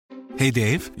Hey,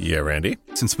 Dave. Yeah, Randy?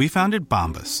 Since we founded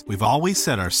Bombas, we've always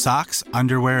said our socks,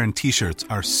 underwear, and T-shirts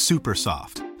are super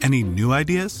soft. Any new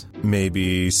ideas?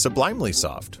 Maybe sublimely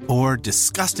soft. Or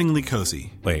disgustingly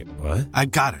cozy. Wait, what? I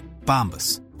got it.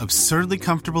 Bombas. Absurdly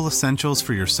comfortable essentials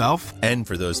for yourself and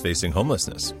for those facing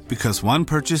homelessness. Because one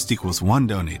purchased equals one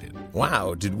donated.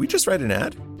 Wow, did we just write an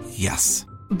ad? Yes.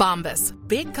 Bombas.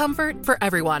 Big comfort for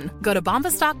everyone. Go to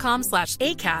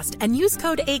bombas.com/ACAST and use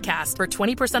code ACAST for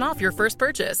 20% off your first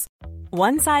purchase.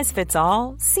 One size fits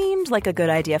all seemed like a good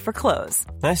idea for clothes.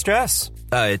 Nice dress.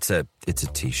 It's a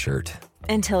t-shirt.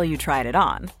 Until you tried it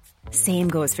on. Same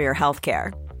goes for your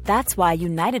healthcare. That's why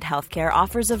United Healthcare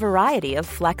offers a variety of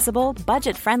flexible,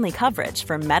 budget-friendly coverage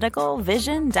for medical,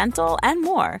 vision, dental, and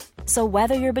more. So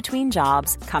whether you're between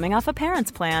jobs, coming off a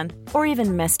parent's plan, or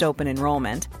even missed open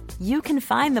enrollment, you can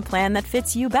find the plan that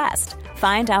fits you best.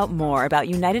 Find out more about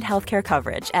United Healthcare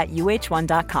coverage at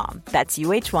uh1.com. That's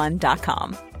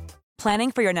uh1.com.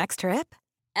 Planning for your next trip?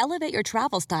 Elevate your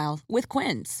travel style with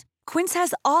Quince. Quince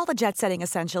has all the jet-setting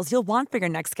essentials you'll want for your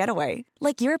next getaway,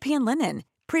 like European linen,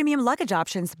 premium luggage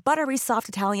options, buttery soft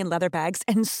Italian leather bags,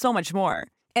 and so much more.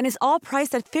 And is all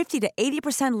priced at 50 to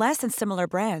 80% less than similar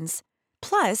brands.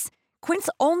 Plus, Quince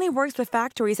only works with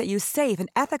factories that use safe and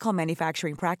ethical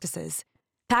manufacturing practices.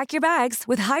 Pack your bags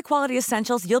with high-quality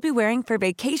essentials you'll be wearing for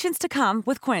vacations to come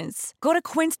with Quince. Go to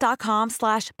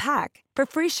quince.com/pack for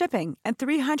free shipping and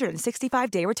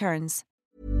 365-day returns.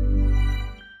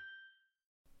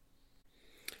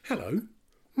 Hello,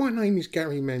 my name is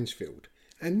Gary Mansfield,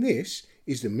 and this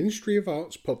is the Ministry of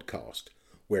Arts podcast,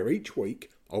 where each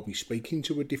week I'll be speaking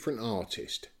to a different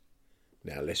artist.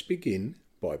 Now let's begin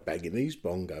by bagging these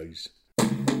bongos.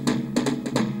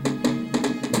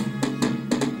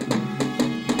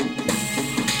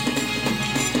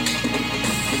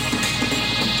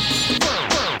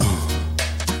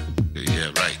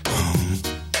 Yeah, right.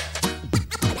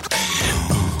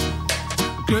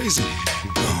 Crazy.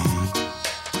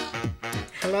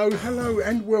 Hello,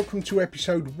 and welcome to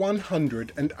episode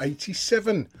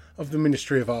 187 of the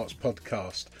Ministry of Arts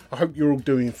podcast. I hope you're all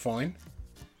doing fine.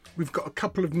 We've got a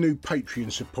couple of new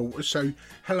Patreon supporters, so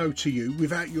hello to you.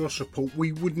 Without your support,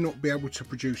 we would not be able to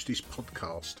produce this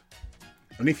podcast.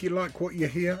 And if you like what you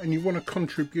hear and you want to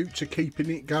contribute to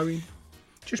keeping it going,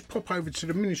 just pop over to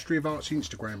the Ministry of Arts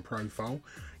Instagram profile.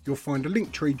 You'll find a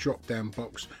Linktree drop-down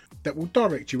box that will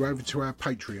direct you over to our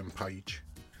Patreon page.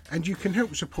 And you can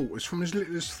help support us from as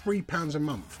little as £3 a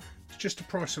month. It's just the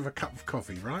price of a cup of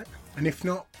coffee, right? And if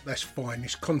not, that's fine.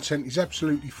 This content is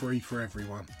absolutely free for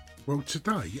everyone. Well,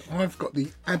 today I've got the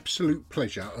absolute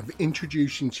pleasure of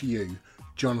introducing to you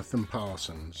Jonathan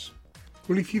Parsons.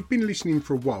 Well, if you've been listening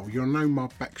for a while, you'll know my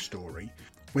backstory.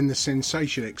 When the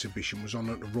Sensation exhibition was on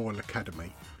at the Royal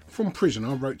Academy, from prison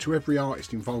I wrote to every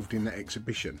artist involved in that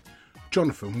exhibition.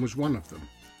 Jonathan was one of them.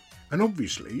 And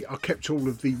obviously I kept all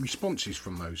of the responses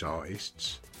from those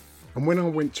artists. And when I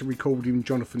went to record in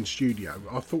Jonathan's studio,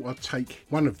 I thought I'd take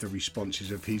one of the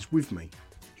responses of his with me.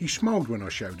 He smiled when I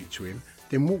showed it to him,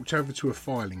 then walked over to a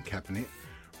filing cabinet,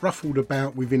 ruffled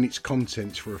about within its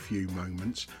contents for a few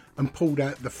moments, and pulled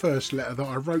out the first letter that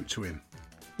I wrote to him.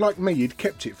 Like me, he'd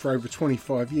kept it for over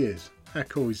 25 years. How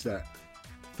cool is that?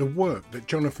 The work that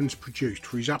Jonathan's produced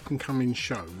for his up-and-coming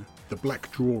show, The Black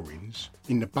Drawings,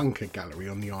 in the Bunker Gallery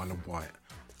on the Isle of Wight,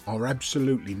 are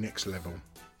absolutely next level.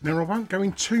 Now, I won't go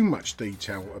in too much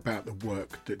detail about the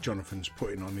work that Jonathan's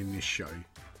putting on in this show,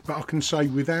 but I can say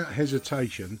without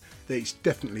hesitation that it's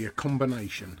definitely a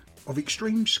combination of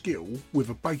extreme skill with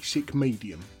a basic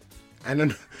medium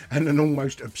and an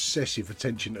almost obsessive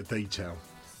attention to detail.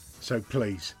 So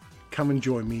please, come and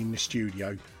join me in the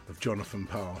studio of Jonathan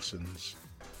Parsons.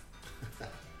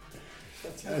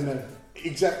 And,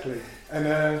 exactly. And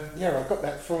I got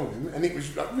that from him, and it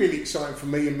was really exciting for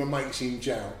me and my mates in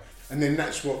jail. And then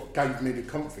that's what gave me the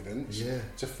confidence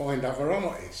to find other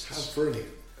artists. How brilliant.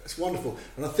 It's wonderful.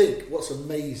 And I think what's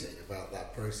amazing about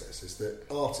that process is that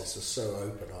artists are so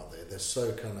open, aren't they? They're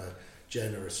so kind of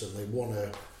generous, and they want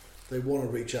to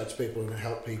reach out to people and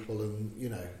help people. And, you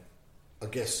know, I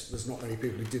guess there's not many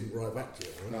people who didn't write back to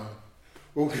you, right? No.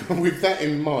 Well, with that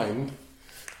in mind,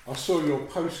 I saw your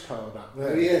postcard up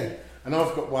there. Oh, yeah. And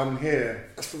I've got one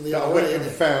here. That's from the that I other went way, and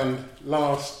isn't it? found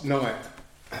last night.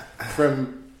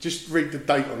 Just read the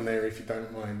date on there if you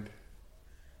don't mind.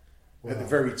 Wow. At the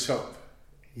very top.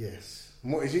 Yes.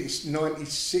 And what is it? It's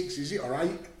 96, is it, or 8?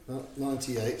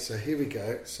 98, so here we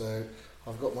go. So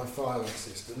I've got my filing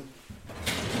system.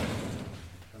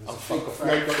 I think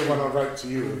you ain't got the one I wrote to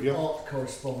you, have you? Art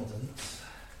correspondence.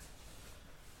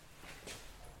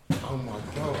 Oh my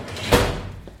God.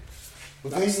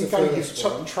 Well, That's there you the go, first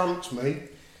you've one. trumped me.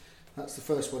 That's the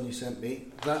first one you sent me.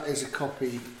 That is a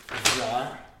copy of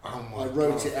that. Oh my I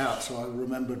wrote God. it out so I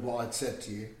remembered what I'd said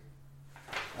to you.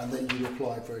 And then you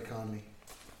replied very kindly.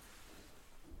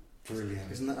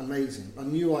 Brilliant. Isn't that amazing? I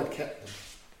knew I'd kept them.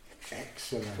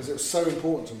 Excellent. Because it was so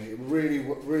important to me. It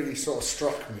really sort of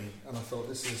struck me. And I thought,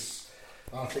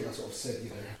 I think I sort of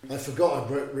said, I forgot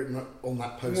I'd written on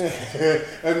that postcard.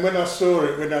 And when I saw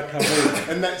it, when I come in,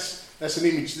 and that's an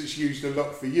image that's used a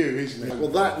lot for you, isn't it? Well,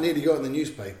 that nearly got in the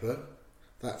newspaper,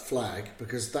 that flag,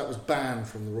 because that was banned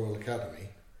from the Royal Academy.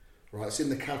 Right, it's in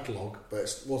the catalogue, but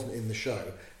it wasn't in the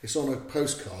show. It's on a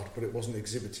postcard, but it wasn't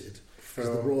exhibited.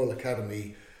 Because the Royal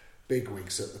Academy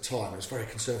bigwigs at the time, it was very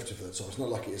conservative at the time. It's not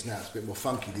like it is now, it's a bit more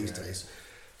funky these days.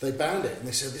 They banned it and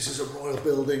they said, this is a royal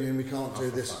building and we can't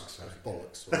do this.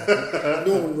 Bollocks. Right?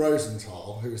 Norman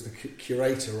Rosenthal, who was the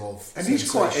curator of... And he's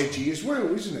quite edgy as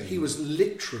well, isn't he? He was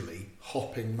literally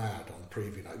hopping mad on the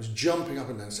preview night. He was jumping up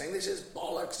and down saying, this is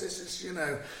bollocks, this is,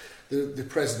 The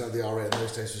president of the RA in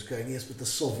those days was going, yes, but the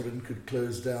sovereign could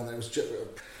close down. And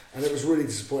it was really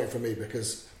disappointing for me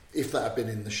because if that had been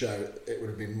in the show, it would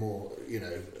have been more,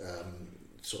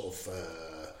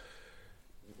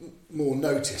 more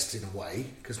noticed in a way,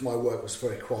 because my work was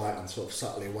very quiet and sort of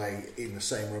subtly away in the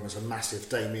same room as a massive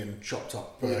Damien chopped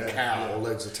up cow or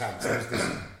loads of tanks. There was this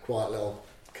quiet little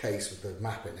case with the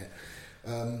map in it.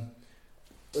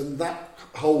 And that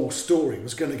whole story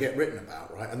was going to get written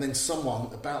about, right? And then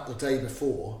someone, about the day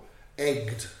before,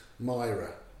 egged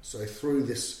Myra. So they threw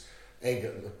this egg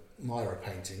at the Myra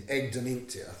painting, egged and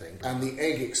inked it, I think. And the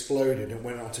egg exploded and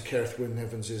went on to Kerith Wynne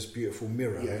Evans' beautiful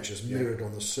mirror, which was mirrored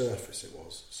on the surface it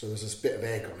was. So there's this bit of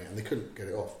egg on it, and they couldn't get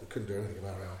it off. They couldn't do anything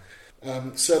about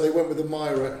it. So they went with the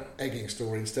Myra egging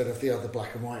story instead of the other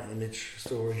black and white image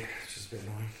story, which is a bit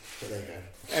annoying. But there you go.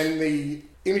 And the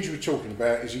image we're talking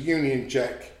about is a Union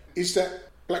Jack. Is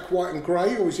that black, white and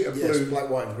grey, or is it a blue? Yes,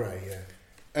 black, white and grey, yeah.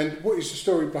 And what is the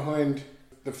story behind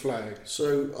the flag?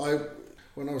 So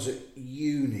when I was at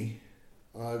uni,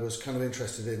 I was kind of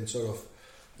interested in sort of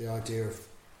the idea of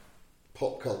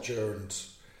pop culture and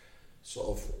sort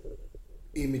of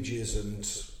images and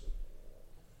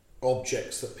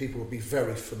objects that people would be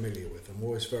very familiar with. I'm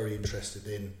always very interested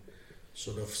in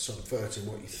sort of subverting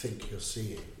what you think you're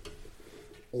seeing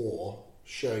or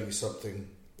showing you something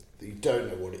that you don't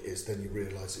know what it is, then you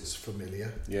realise it's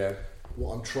familiar. Yeah.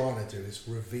 What I'm trying to do is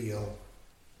reveal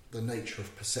the nature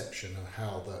of perception and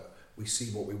how that we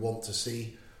see what we want to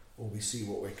see or we see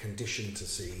what we're conditioned to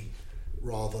see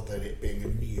rather than it being a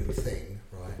new thing,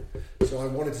 right? So I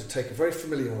wanted to take a very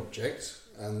familiar object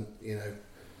and,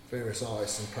 various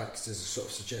artists and practices have sort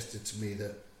of suggested to me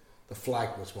that the flag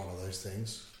was one of those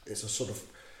things. It's a sort of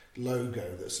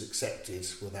logo that's accepted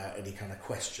without any kind of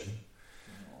question.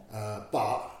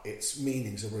 But its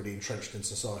meanings are really entrenched in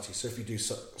society. So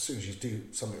as soon as you do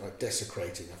something like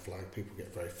desecrating a flag, people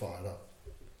get very fired up.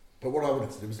 But what I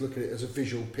wanted to do was look at it as a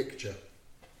visual picture.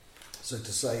 So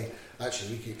to say,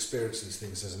 actually, we can experience these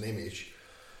things as an image,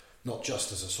 not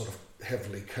just as a sort of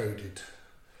heavily coded,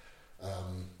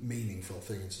 meaningful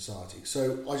thing in society.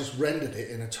 So I just rendered it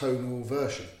in a tonal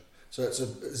version. So it's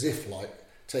as if like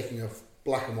taking a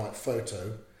black and white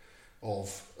photo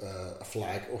of a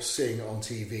flag or seeing it on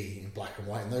TV in black and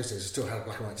white. In those days, I still had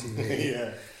black and white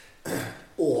TV. Yeah.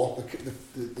 Or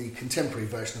the contemporary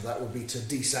version of that would be to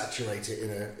desaturate it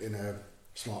in a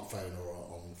smartphone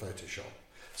or on Photoshop.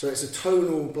 So it's a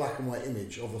tonal black and white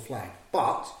image of a flag,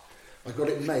 but I got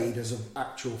it made as an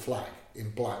actual flag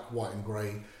in black, white, and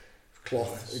grey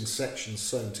cloth in sections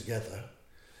sewn together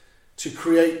to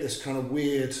create this kind of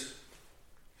weird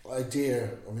idea.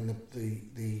 I mean,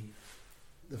 the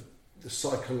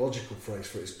psychological phrase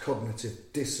for it is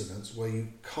cognitive dissonance, where you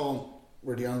can't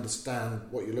really understand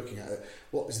what you're looking at.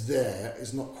 What is there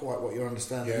is not quite what your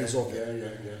understanding is of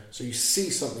it. Yeah. So you see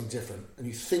something different and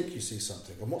you think you see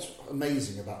something. And what's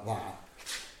amazing about that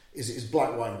is it is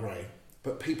black, white and grey,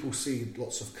 but people see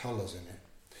lots of colours in it.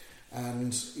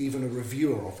 And even a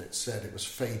reviewer of it said it was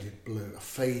faded blue, a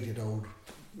faded old...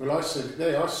 Well, I said it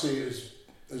there. I see it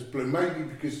as blue, maybe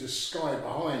because the sky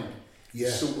behind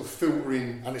is sort of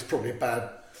filtering... And it's probably a bad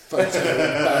photo, a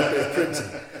bad bit of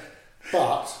printing.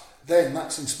 But... then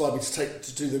that's inspired me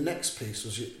to do the next piece,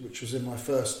 which was in my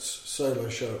first solo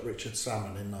show at Richard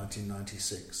Salmon in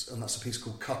 1996, and that's a piece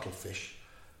called Cuttlefish.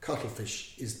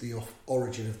 Cuttlefish is the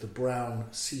origin of the brown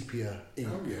sepia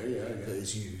ink that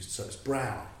is used, so it's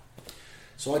brown.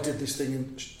 So I did this thing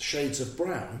in shades of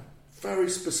brown, very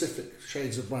specific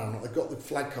shades of brown. I got the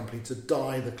flag company to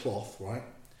dye the cloth, right?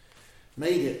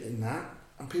 Made it in that,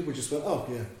 and people just went, oh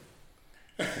yeah.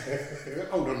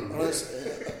 Hold on a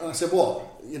minute. And I said,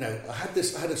 what? You know, I had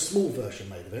a small version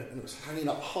made of it, and it was hanging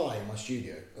up high in my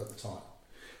studio at the time.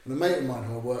 And a mate of mine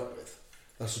who I worked with,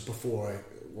 this was before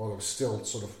while I was still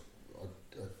sort of,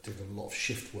 I did a lot of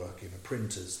shift work in the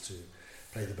printers to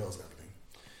pay the bills and everything.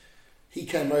 He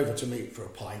came over to meet for a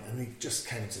pint, and he just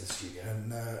came to the studio,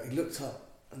 and he looked up,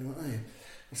 and he went, hey.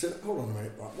 I said, hold on a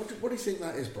minute, Brian, what do you think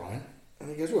that is, Brian? And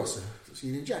he goes, well, it's a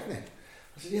Union Jack, isn't it?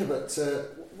 I said, yeah, but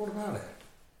what about it?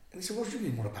 And he said, what do you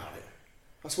mean, what about it?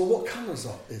 I said, well, what colours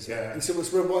is it? And he said, well,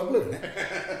 it's red, white and blue, isn't it?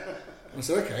 And I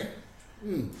said, okay.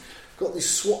 Got these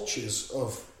swatches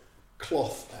of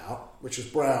cloth out, which was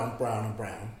brown, brown and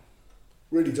brown.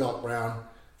 Really dark brown,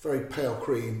 very pale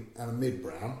cream and a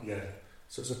mid-brown. Yeah.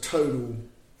 So it's a tonal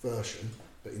version,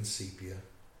 but in sepia.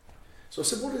 So I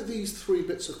said, what are these 3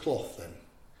 bits of cloth then?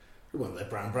 Well, they're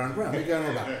brown, brown, brown. What are you going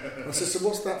on about? And I said, so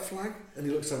what's that flag? And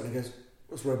he looks at me and he goes,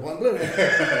 what's red, white and blue?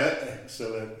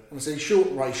 Excellent. And I said, sure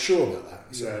about that?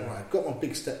 He said, right, I've got my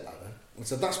big step ladder. And I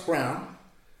said, that's brown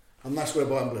and that's red,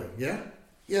 white and blue. Yeah?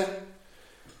 Yeah.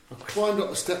 I climbed up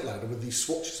the step ladder with these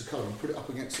swatches of colour and put it up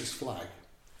against this flag.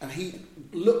 And he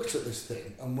looked at this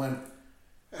thing and went,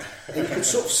 and you could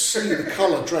sort of see the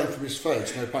colour drain from his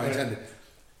face, no pun intended.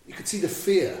 You could see the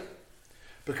fear,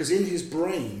 because in his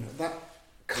brain, that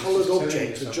coloured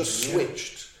object had just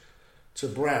switched to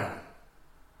brown.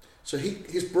 So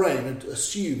his brain had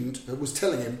assumed, was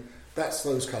telling him, that's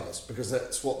those colours, because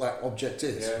that's what that object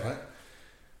is, right?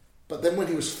 But then when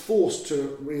he was forced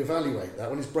to reevaluate that,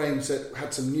 when his brain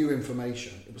had some new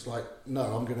information, it was like, no,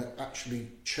 I'm going to actually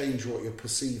change what you're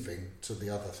perceiving to the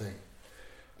other thing.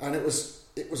 And it was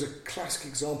a classic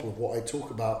example of what I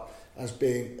talk about as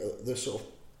being the sort of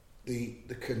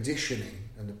the conditioning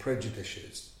and the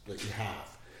prejudices that you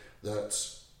have that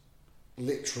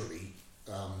literally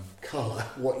colour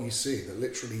what you see, that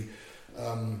literally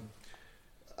and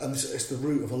it's the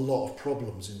root of a lot of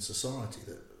problems in society,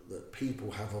 that people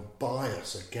have a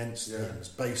bias against things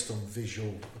based on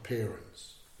visual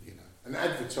appearance, you know. And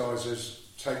advertisers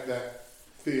take that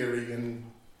theory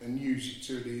and use it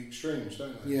to the extremes,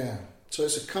 don't they? Yeah. So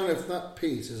it's a kind of, that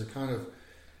piece is a kind of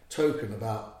token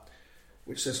about,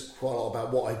 which says quite a lot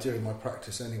about what I do in my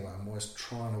practice anyway. I'm always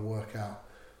trying to work out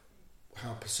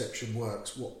how perception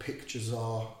works, what pictures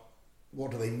are,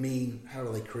 what do they mean, how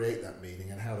do they create that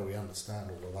meaning, and how do we understand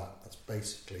all of that. That's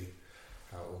basically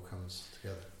how it all comes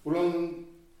together. Well,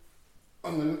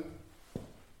 on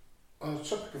the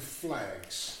topic of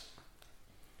flags,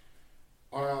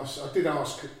 I did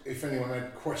ask if anyone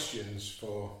had questions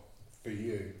for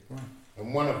you, right.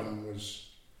 And one of them was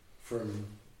from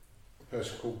a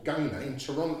person called Gana in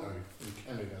Toronto, in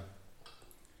Canada,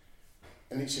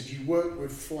 and it said, you work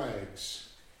with flags.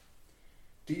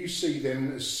 Do you see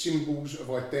them as symbols of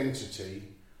identity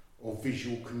or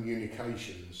visual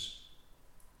communications?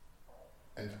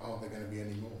 And are there going to be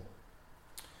any more?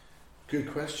 Good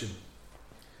question.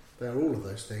 They're all of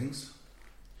those things.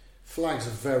 Flags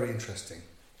are very interesting.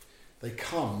 They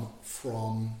come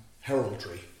from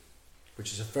heraldry,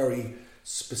 which is a very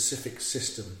specific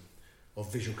system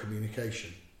of visual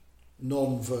communication,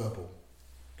 non-verbal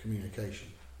communication.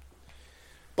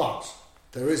 But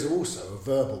there is also a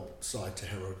verbal side to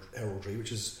heraldry,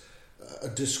 which is a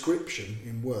description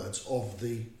in words of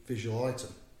the visual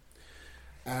item.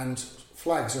 And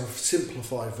flags are a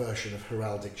simplified version of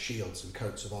heraldic shields and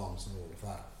coats of arms and all of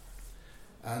that.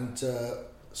 And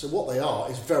so what they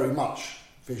are is very much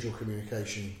visual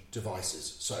communication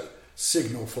devices. So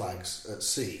signal flags at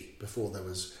sea. Before there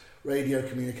was radio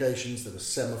communications, there was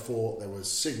semaphore, there was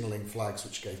signalling flags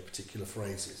which gave particular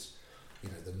phrases. You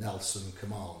know, the Nelson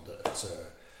command at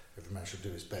every man should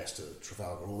do his best at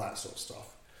Trafalgar, all that sort of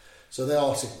stuff. So they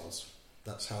are signals.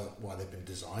 That's why they've been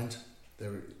designed.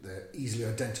 They're easily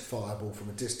identifiable from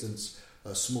a distance,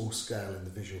 a small scale in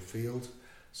the visual field.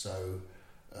 So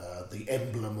the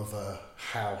emblem of a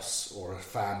house or a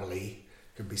family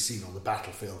can be seen on the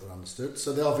battlefield and understood.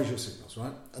 So they are visual signals,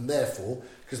 right? And therefore,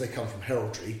 because they come from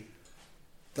heraldry,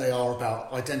 they are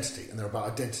about identity, and they're about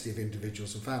identity of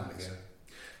individuals and families. Yeah.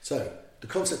 So the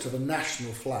concept of a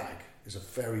national flag is a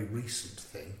very recent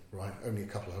thing, right? Only a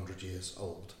couple of 100 years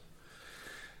old,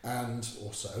 and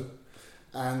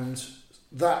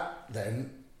that then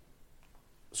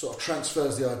sort of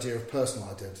transfers the idea of personal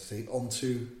identity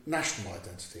onto national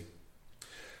identity.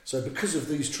 So because of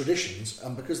these traditions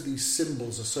and because these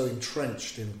symbols are so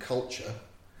entrenched in culture,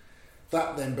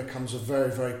 that then becomes a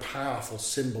very, very powerful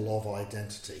symbol of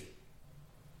identity.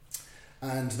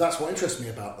 And that's what interests me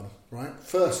about them, right?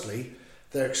 Firstly,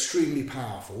 they're extremely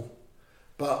powerful,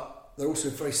 but they're also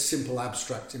very simple,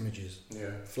 abstract images.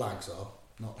 Yeah. Flags are.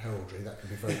 not heraldry. That can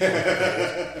be very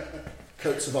complicated.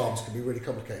 Coats of arms can be really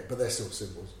complicated, but they're still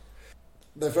symbols.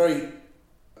 They're very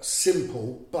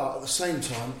simple, but at the same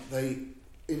time, they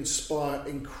inspire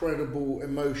incredible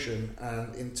emotion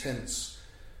and intense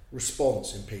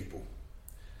response in people.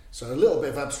 So a little bit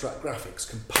of abstract graphics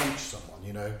can punch someone,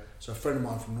 you know. So a friend of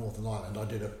mine from Northern Ireland, I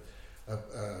did a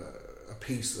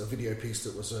video piece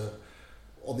that was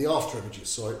on the after images.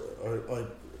 So I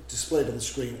displayed on the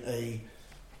screen a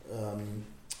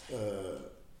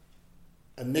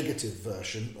negative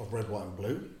version of Red, White and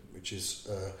Blue, which is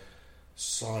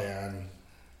cyan,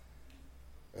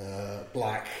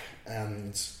 black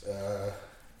and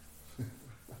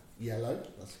yellow.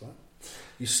 That's right.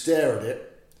 You stare at it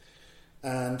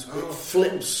and it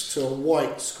flips to a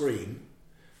white screen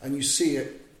and you see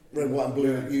it, Red, White and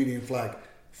Blue Union flag,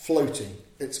 floating.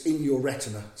 It's in your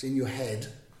retina, it's in your head,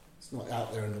 it's not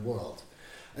out there in the world.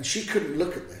 And she couldn't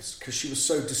look at this because she was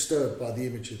so disturbed by the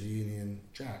image of the Union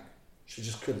Jack. She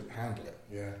just couldn't handle it.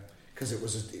 Yeah. Because it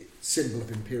was a symbol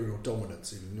of imperial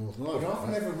dominance in Northern Ireland. I've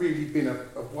never really been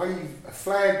a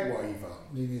flag waver.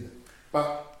 Me neither.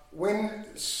 But when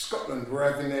Scotland were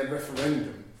having their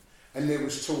referendum and there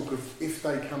was talk of if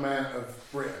they come out of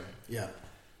Britain,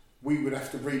 we would have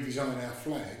to redesign our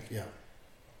flag. Yeah.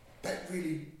 That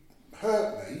really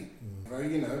hurt me,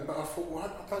 you know. But I thought, well,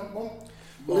 I don't want.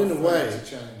 Well, my in a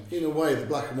flag way, the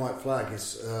black and white flag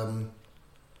is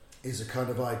a kind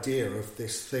of idea of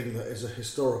this thing that is a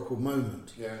historical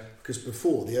moment. Yeah. Because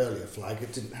before the earlier flag,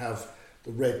 it didn't have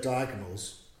the red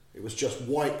diagonals. It was just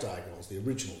white diagonals, the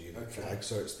original Union flag.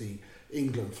 So it's the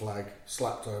England flag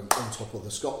slapped on top of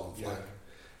the Scotland flag.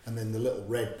 Yeah. And then the little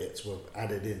red bits were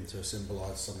added in to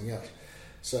symbolise something else.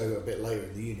 So a bit later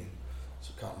in the Union.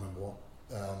 So I can't remember what.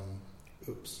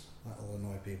 Oops, that'll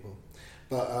annoy people.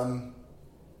 But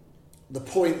the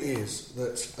point is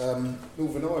that...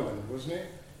 Northern Ireland, wasn't it?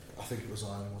 I think it was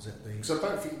Ireland, was it? Because I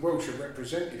don't think Welsh are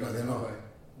represented. No, they're not.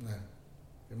 No,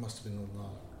 it must have been Northern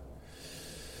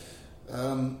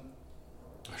Ireland.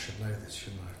 I should know this,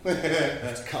 shouldn't I? I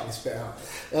have to cut this bit out.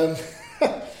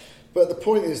 But the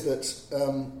point is that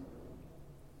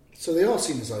so they are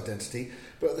seen as identity,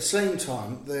 but at the same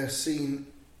time they're seen,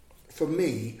 for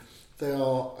me, they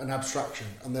are an abstraction,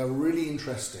 and they're a really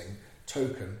interesting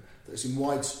token that's in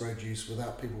widespread use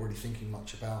without people really thinking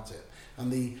much about it. And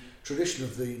the tradition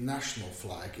of the national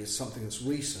flag is something that's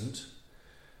recent,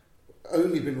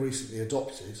 only been recently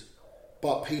adopted,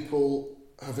 but people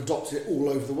have adopted it all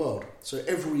over the world. So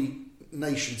every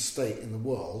nation state in the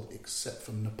world, except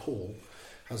for Nepal,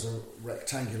 has a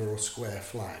rectangular or square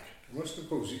flag. What's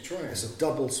Nepal? Is it triangle? It's a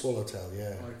double swallowtail,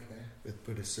 Okay. with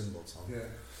Buddhist symbols on. Yeah.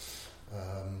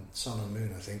 Sun and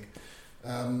moon, I think.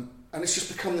 And it's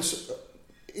just become this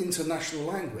international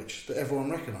language that everyone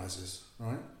recognises,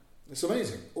 right? It's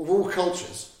amazing. Of all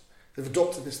cultures, they've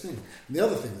adopted this thing. And the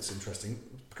other thing that's interesting,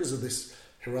 because of this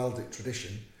heraldic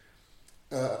tradition,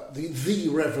 the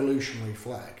revolutionary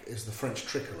flag is the French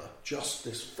tricolour. Just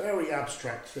this very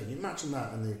abstract thing. Imagine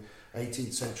that in the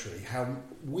 18th century, how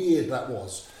weird that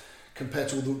was compared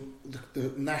to all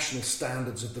the national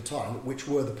standards of the time, which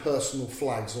were the personal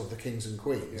flags of the kings and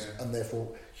queens, and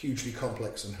therefore hugely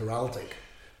complex and heraldic,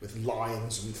 with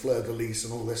lions and fleur-de-lis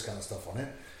and all this kind of stuff on it.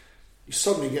 You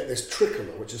suddenly get this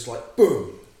tricolour, which is like,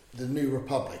 boom, the new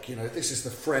republic. You know, this is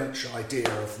the French idea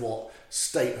of what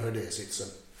statehood is. It's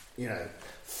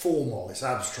formal, it's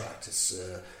abstract,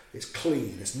 it's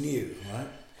clean, it's new, right?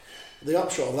 The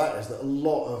upshot of that is that a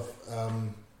lot of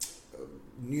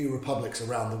new republics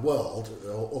around the world,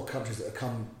 or countries that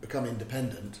have become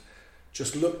independent,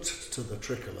 just looked to the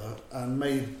tricolour and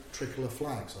made tricolour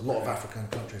flags. A lot of African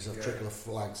countries have tricolour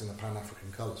flags in the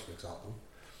Pan-African colours, for example.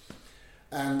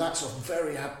 And that's a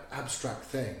very abstract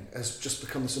thing has just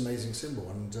become this amazing symbol,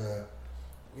 and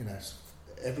it's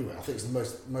everywhere. I think it's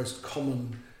the most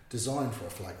common design for a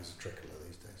flag is a tricolour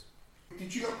these days.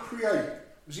 Did you not create,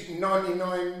 was it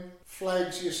 99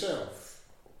 flags yourself?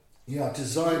 Yeah, I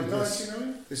designed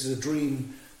 99? This is a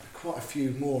dream, quite a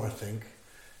few more, I think.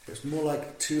 It's more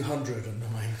like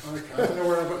 209. Okay, I don't know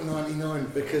where I got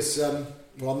 99. Because, I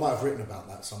might have written about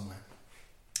that somewhere.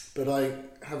 But I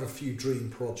have a few dream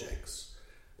projects,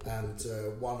 and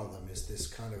one of them is this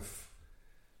kind of,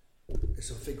 it's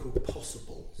a thing called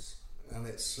Possibles. And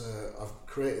it's I've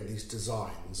created these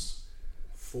designs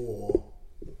for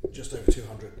just over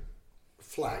 200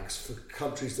 flags for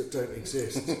countries that don't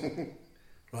exist.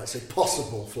 Right, so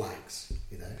possible flags,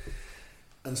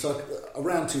 And so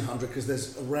around 200, because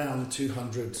there's around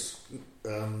 200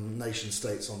 nation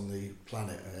states on the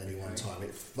planet at any one time.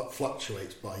 It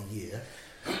fluctuates by year.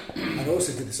 And I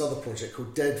also did this other project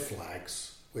called Dead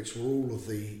Flags, which were all of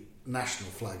the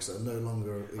national flags that are no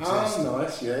longer exist.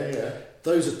 Nice, yeah.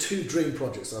 Those are two dream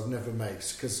projects I've never made,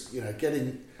 because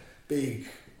getting big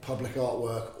public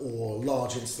artwork or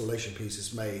large installation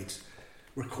pieces made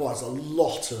requires a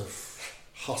lot of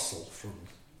hustle from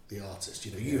the artist.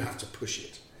 You have to push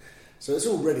it, so it's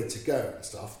all ready to go and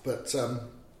stuff. But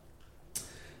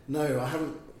no, I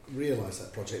haven't realised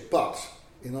that project. But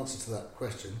in answer to that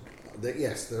question, that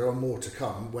yes, there are more to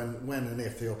come when and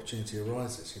if the opportunity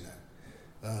arises.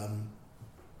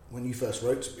 When you first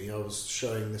wrote to me, I was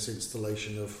showing this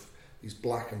installation of these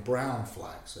black and brown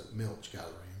flags at Milch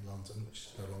Gallery in London, which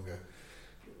is no longer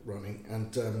running,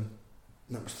 and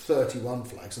that was 31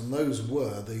 flags, and those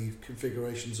were the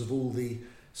configurations of all the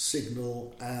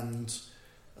signal and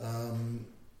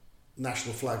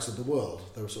national flags of the world.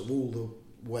 There were sort of all the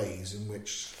ways in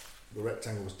which the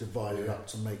rectangle was divided up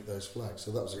to make those flags.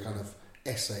 So that was a kind of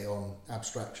essay on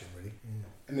abstraction, really. Yeah.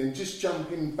 And then just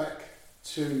jumping back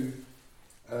to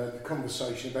the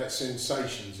conversation about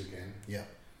sensations again. Yeah.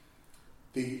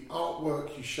 The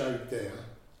artwork you showed there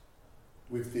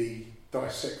with the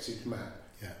dissected map.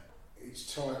 Yeah.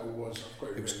 Its title was,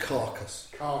 it was Carcass.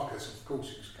 Carcass, of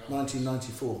course it was Carcass.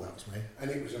 1994, that was made.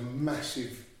 And it was a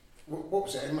massive... What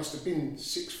was it? It must have been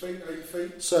 6 feet, 8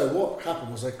 feet? So what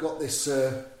happened was I got this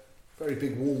very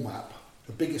big wall map,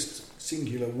 the biggest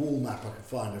singular wall map I could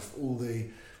find of all the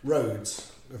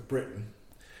roads of Britain.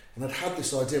 And I'd had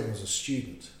this idea when I was a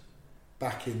student,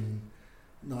 back in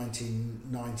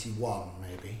 1991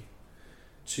 maybe,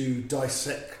 to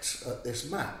dissect this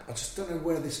map. I just don't know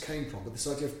where this came from, but this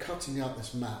idea of cutting out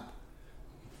this map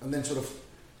and then sort of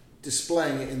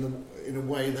displaying it in a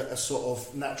way that a sort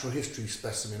of natural history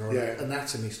specimen or an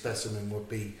anatomy specimen would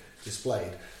be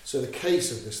displayed. So the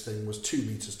case of this thing was 2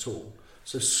 meters tall,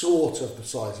 so sort of the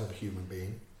size of a human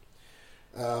being.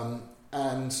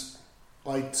 And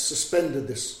I suspended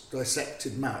this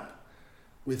dissected map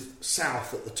with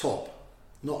south at the top,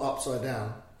 not upside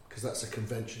down, because that's a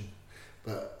convention,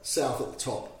 but south at the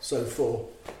top. So if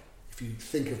you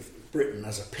think of Britain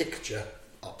as a picture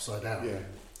upside down. Yeah.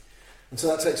 And so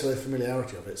that takes away the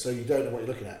familiarity of it, so you don't know what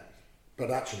you're looking at.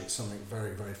 But actually it's something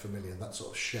very, very familiar, that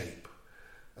sort of shape.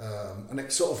 And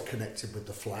it's sort of connected with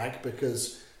the flag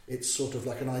because it's sort of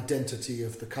like an identity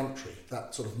of the country.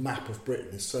 That sort of map of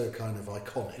Britain is so kind of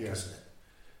iconic, isn't it?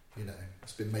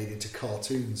 It's been made into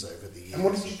cartoons over the years. And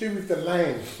what did you do with the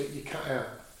land that you cut out?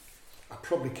 I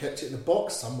probably kept it in a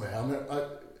box somewhere. I mean,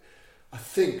 I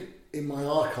think in my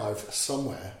archive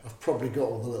somewhere I've probably got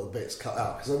all the little bits cut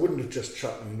out, because I wouldn't have just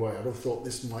chucked them away. I'd have thought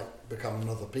this might become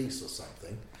another piece or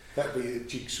something. That'd be a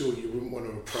jigsaw you wouldn't want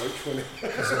to approach, wouldn't it?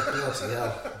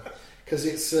 Because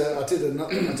it's I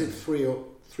did three or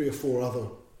four other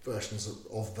versions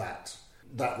of that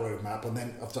road map, and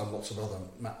then I've done lots of other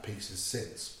map pieces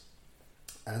since.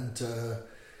 And I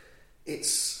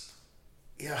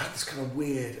had this kind of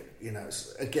weird,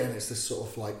 it's this sort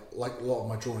of like a lot of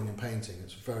my drawing and painting,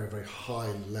 it's very, very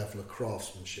high level of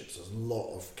craftsmanship. So there's a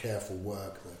lot of careful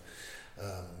work that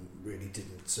really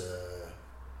didn't,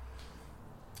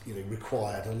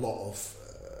 required a lot of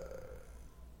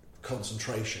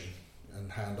concentration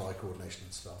and hand-eye coordination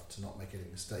and stuff to not make any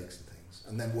mistakes and things.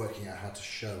 And then working out how to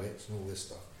show it and all this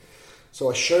stuff. So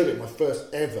I showed it my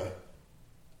first ever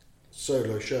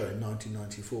solo show in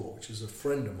 1994, which is a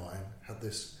friend of mine had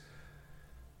this,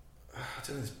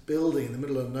 this building in the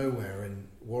middle of nowhere in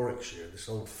Warwickshire, this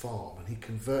old farm, and he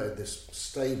converted this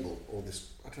stable or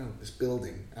this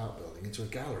outbuilding into a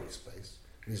gallery space,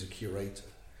 and he's a curator.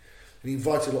 And he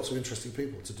invited lots of interesting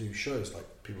people to do shows, like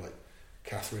people like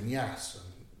Catherine Yass and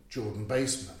Jordan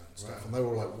Baseman and stuff, wow. And they were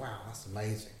all like, wow, that's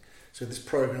amazing. So this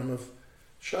programme of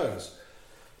shows.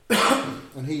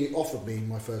 And he offered me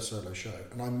my first solo show,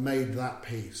 and I made that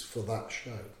piece for that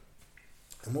show.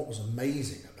 And what was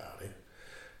amazing about it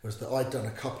was that I'd done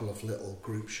a couple of little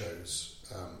group shows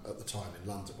at the time in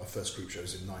London. My first group show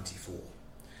was in '94,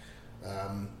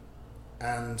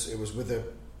 and it was with a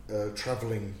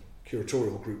travelling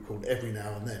curatorial group called Every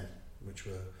Now and Then, which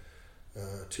were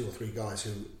 2 or 3 guys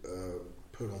who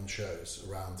put on shows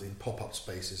around in pop-up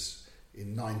spaces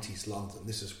in 90s London.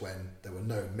 This is when there were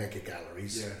no mega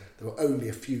galleries. Yeah. There were only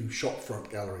a few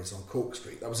shopfront galleries on Cork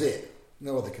Street. That was it.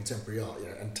 No other contemporary art,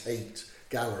 and Tate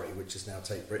Gallery, which is now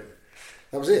Tate Britain.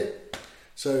 That was it.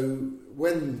 So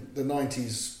when the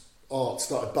 90s art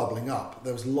started bubbling up,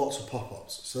 there was lots of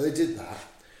pop-ups. So they did that.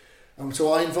 And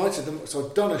so I invited them. So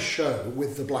I'd done a show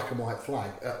with the black and white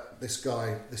flag at this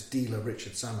dealer,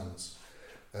 Richard Salmon's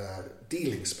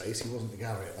dealing space. He wasn't the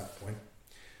gallery at that point.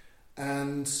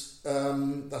 And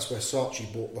that's where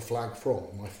Saatchi bought the flag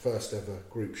from, my first ever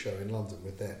group show in London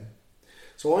with them.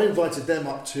 So I invited them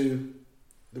up to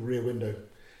the Rear Window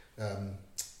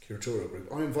curatorial group.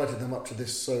 I invited them up to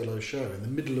this solo show in the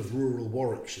middle of rural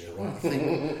Warwickshire, right? I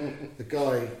think the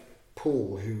guy,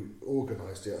 Paul, who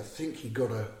organised it, I think he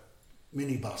got a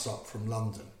minibus up from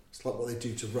London. It's like what they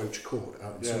do to Roach Court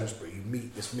out in Salisbury. You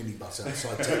meet this minibus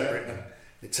outside Tate.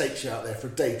 It takes you out there for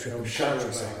a day trip in the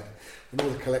countryside. And all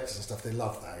the collectors and stuff, they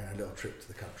love that, a little trip to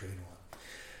the country and all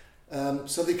that.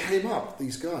 So they came up,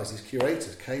 these guys, these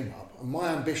curators came up, and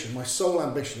my sole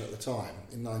ambition at the time,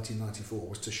 in 1994,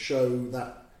 was to show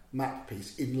that map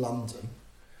piece in London.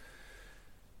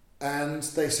 And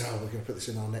they said, we're going to put this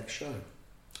in our next show.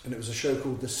 And it was a show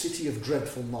called The City of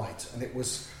Dreadful Night, and it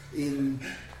was in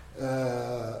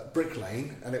Brick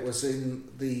Lane, and it was in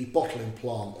the bottling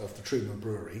plant of the Truman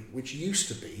Brewery, which used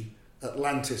to be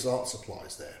Atlantis Art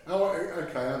Supplies there. Oh,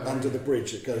 okay. Under the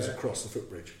bridge that goes across the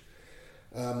footbridge.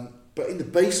 But in the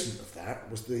basement of that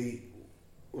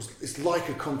it's like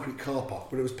a concrete car park,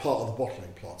 but it was part of the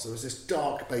bottling plant. So there was this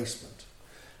dark basement.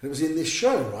 And it was in this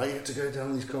show, right? You had to go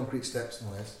down these concrete steps and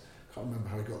all this. I can't remember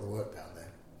how we got the work down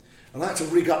there. And I had to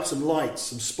rig up some lights,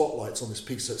 some spotlights on this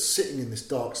piece that's sitting in this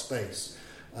dark space,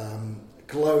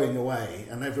 glowing away.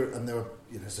 And there were,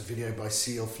 there's a video by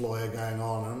Seal Floyer going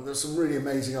on, and there's some really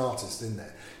amazing artists in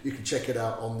there. You can check it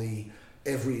out on the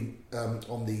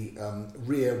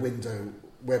Rear Window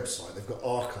website. They've got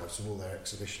archives of all their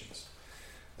exhibitions.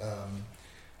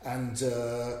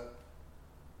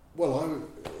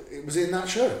 It was in that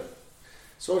show.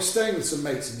 So I was staying with some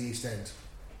mates in the East End,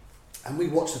 and we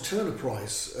watched the Turner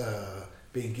Prize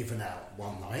being given out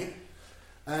one night,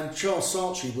 and Charles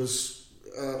Saatchi was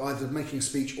either making a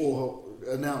speech or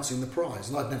announcing the prize,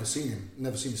 and I'd never seen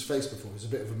his face before. It was a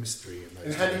bit of a mystery in those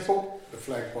days. And had he bought the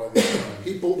flag by this time?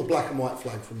 He bought the black and white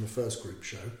flag from the first group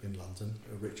show in London,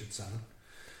 Richard Salmon.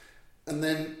 And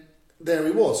then there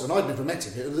he was, and I'd never met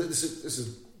him. This is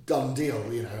a done deal,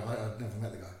 I'd never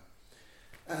met the guy.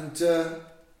 And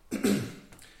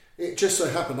it just so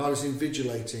happened I was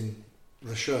invigilating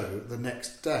the show the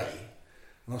next day,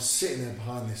 and I was sitting there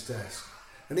behind this desk,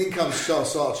 and in comes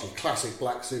Charles Saatchi, classic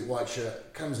black suit, white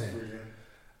shirt, comes in. Brilliant.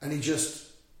 And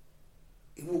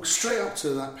he walked straight up to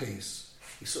that piece.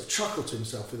 He sort of chuckled to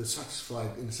himself in a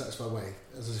satisfied way,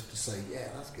 as if to say, yeah,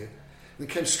 that's good. And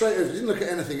he came straight over, he didn't look at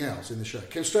anything else in the show,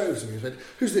 came straight over to me and said,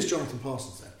 who's this Jonathan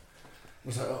Parsons then? I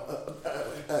was like,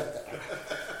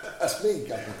 that's me,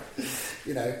 Governor.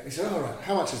 He said, all right,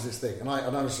 how much is this thing? And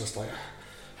I was just like,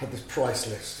 had this price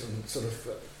list and sort of,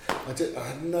 I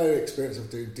had no experience of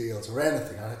doing deals or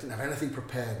anything. I didn't have anything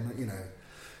prepared,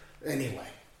 anyway.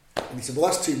 And he said, well,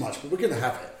 that's too much, but we're going to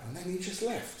have it. And then he just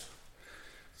left.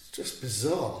 It's just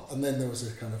bizarre. And then there was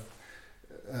a kind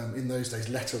of, in those days,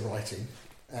 letter writing,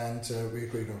 and we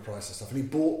agreed on a price and stuff. And he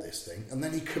bought this thing, and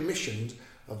then he commissioned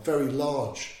a very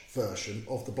large version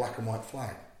of the black and white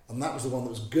flag. And that was the one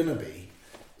that was going to be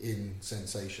in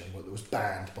Sensation, but that was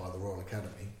banned by the Royal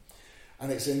Academy.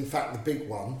 And it's in fact the big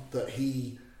one that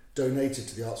he donated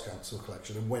to the Arts Council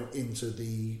collection and went into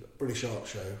the British Art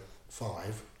Show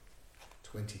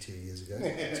 22 years ago,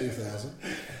 2000.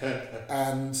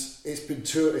 And it's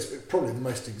probably the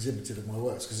most exhibited of my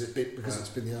works because it's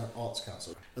been the Arts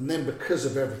Council. And then because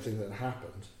of everything that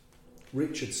happened,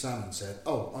 Richard Salmon said,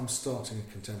 I'm starting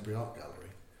a contemporary art gallery.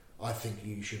 I think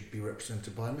you should be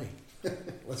represented by me.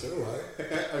 I said, all right.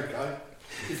 Okay,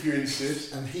 if you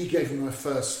insist. And he gave me my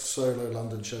first solo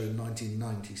London show in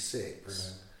 1996.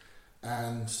 Brilliant.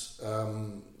 And,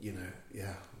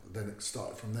 then it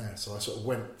started from there. So I sort of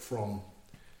went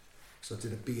so I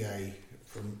did a BA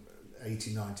from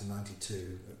 89 to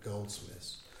 92 at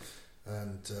Goldsmiths.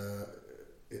 And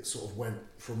it sort of went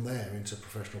from there into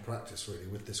professional practice, really,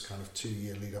 with this kind of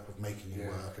 2-year lead up of making your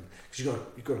work. And because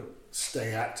you've got to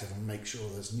stay active and make sure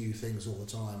there's new things all the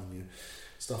time and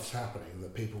stuff's happening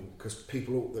because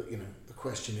people, the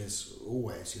question is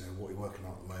always, what you're working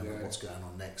on at the moment, what's going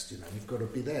on next, you've got to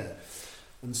be there.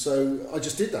 And so I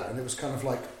just did that, and it was kind of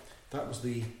like that was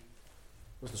the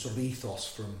sort of ethos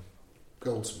from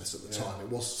Goldsmiths at the time. It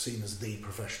was seen as the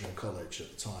professional college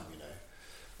at the time,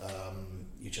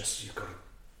 you've got to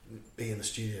be in the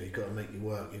studio, you've got to make your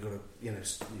work, you've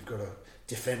got to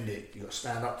defend it, you've got to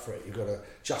stand up for it, you've got to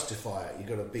justify it, you've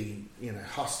got to be,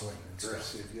 hustling and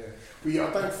aggressive, stuff. Well,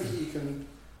 I don't think you can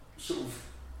sort of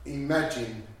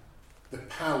imagine the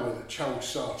power that Charles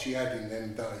Saatchi had in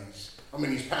them days. I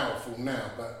mean, he's powerful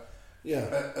now, but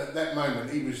at that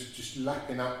moment he was just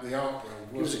lapping up the art world.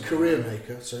 He was a career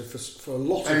maker, so for a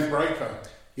lot and breaker.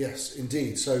 Yes,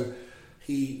 indeed. So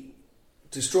he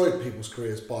destroyed people's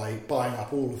careers by buying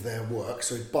up all of their work.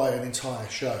 So he'd buy an entire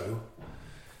show,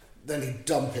 then he'd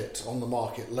dump it on the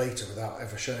market later without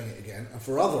ever showing it again. And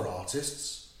for other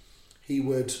artists, he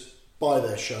would buy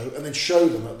their show and then show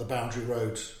them at the Boundary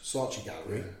Road Saatchi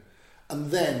Gallery, and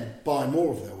then buy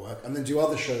more of their work and then do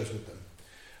other shows with them,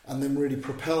 and then really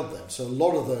propelled them. So a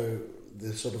lot of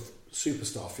the sort of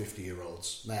superstar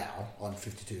 50-year-olds now, I'm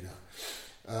 52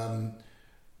 now,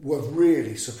 were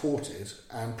really supported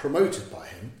and promoted by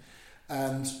him.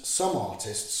 And some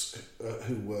artists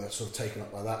who were sort of taken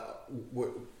up by that,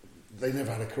 they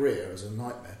never had a career. It was a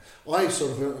nightmare. I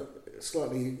sort of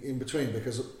slightly in between,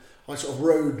 because I sort of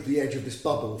rode the edge of this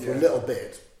bubble for a little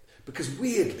bit, because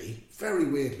weirdly, very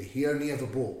weirdly, he only ever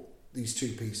bought these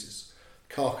two pieces,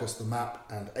 Carcass the map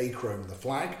and Achrome the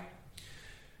flag,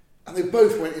 and they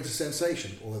both went into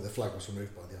sensation, although the flag was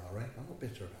removed by the RA. I'm not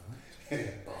bitter about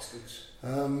that. Bastards.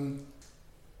 And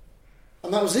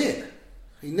that was it.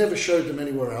 He never showed them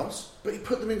anywhere else, but he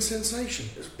put them in sensation.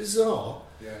 It was bizarre.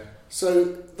 Yeah. So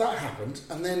that happened,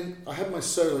 and then I had my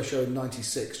solo show in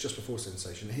 '96, just before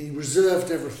Sensation. He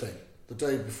reserved everything the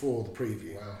day before the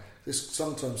preview. Wow. This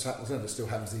sometimes happens, I don't know if it still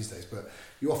happens these days, but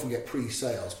you often get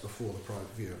pre-sales before the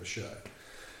private view of a show.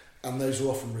 And those are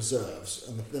often reserves,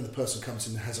 and then the person comes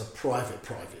in and has a private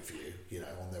view,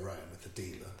 on their own with the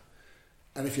dealer.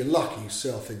 And if you're lucky, you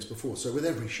sell things before. So with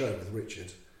every show with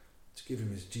Richard, to give him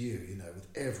his due, with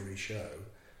every show,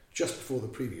 just before the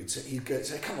preview, he'd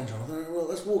say, come on, Jonathan, well,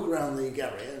 let's walk around the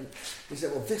gallery. And he'd say,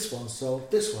 well, this one's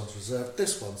sold, this one's reserved,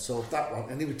 this one's sold, that one.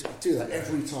 And he would do that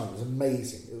every time. It was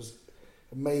amazing. It was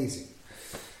amazing.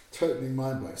 Totally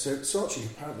mind-blowing. So Saatchi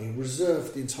apparently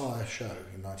reserved the entire show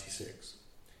in '96.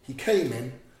 He came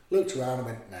in, looked around and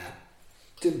went, nah,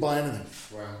 didn't buy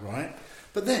anything. Wow. Right?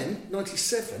 But then,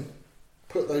 '97,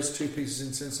 put those two pieces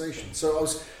in Sensation. So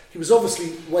he was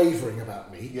obviously wavering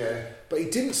about me, but he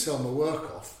didn't sell my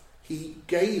work off. He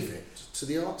gave it to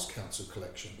the Arts Council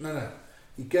collection. No.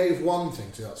 He gave one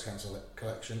thing to the Arts Council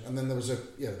collection, and then there was a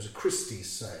Christie's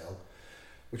sale,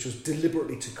 which was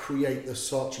deliberately to create the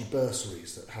Saatchi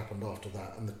bursaries that happened after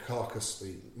that, and the Carcass,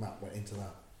 the map, went into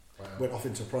that. Wow. Went off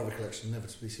into a private collection, never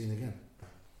to be seen again.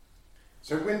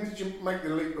 So when did you make the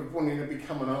leap of wanting to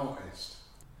become an artist?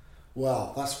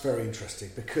 Well, that's very interesting,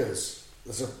 because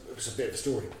it's a bit of a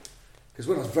story. Because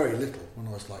when I was very little, when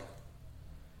I was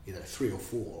 3 or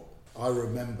 4, I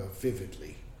remember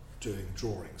vividly doing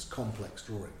drawings, complex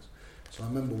drawings. So I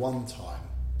remember one time,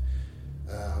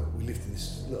 we lived in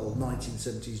this little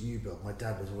 1970s new build. My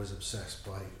dad was always obsessed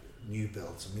by new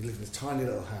builds, and we lived in this tiny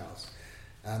little house,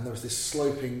 and there was this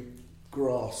sloping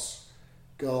grass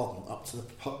garden up to the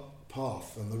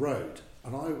path and the road,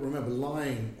 and I remember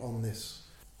lying on this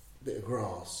bit of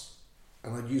grass,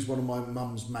 and I'd use one of my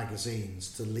mum's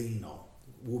magazines to lean on,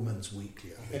 Woman's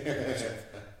Weekly, I think it was,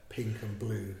 pink and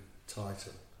blue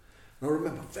title. And I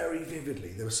remember very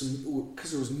vividly, there was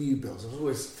because there was new builds, there was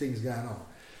always things going on.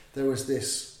 There was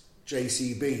this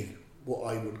JCB, what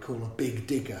I would call a big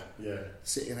digger,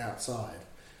 sitting outside.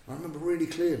 And I remember really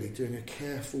clearly doing a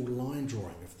careful line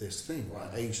drawing of this thing,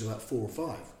 right, aged about 4 or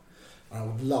 5. And I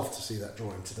would love to see that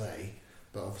drawing today,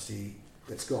 but obviously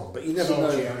it's gone. But you never know.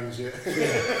 Owns it.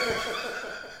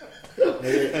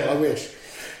 I wish.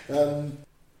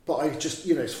 But I just,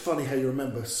 it's funny how you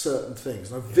remember certain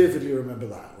things. And I vividly remember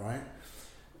that, right?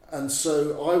 And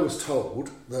so I was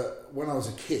told that when I was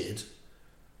a kid,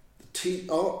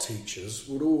 art teachers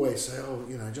would always say,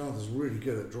 Jonathan's really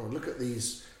good at drawing. Look at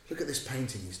this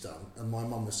painting he's done. And my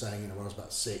mum was saying, when I was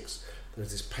about 6, there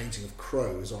was this painting of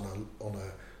crows on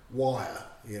a wire,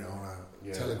 on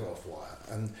a telegraph wire.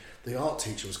 And the art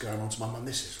teacher was going on to my mum,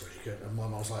 this is really good. And my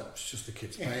mum was like, it's just the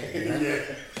kid's painting.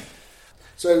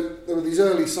 So there were these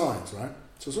early signs, right?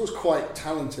 So I was always quite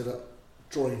talented at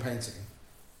drawing and painting.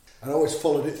 And I always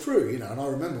followed it through, And I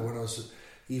remember when I was,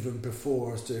 even before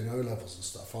I was doing O-levels and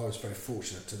stuff, I was very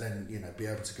fortunate to then, be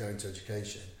able to go into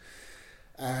education.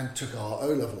 And took our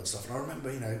O-level and stuff. And I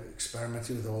remember,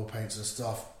 experimenting with oil paints and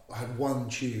stuff. I had one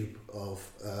tube of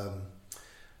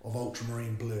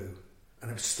ultramarine blue, and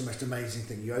it was just the most amazing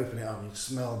thing. You open it up and you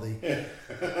smell the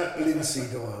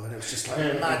linseed oil, and it was just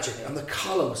like magic. And the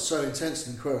colour was so intense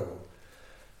and incredible.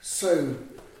 So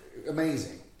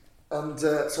amazing. And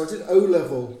so I did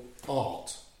O-level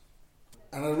art.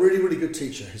 And a really, really good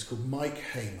teacher, he's called Mike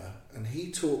Hamer, and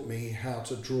he taught me how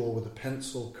to draw with a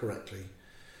pencil correctly.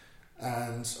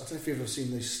 And I don't know if you've ever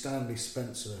seen these Stanley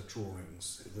Spencer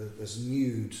drawings. There's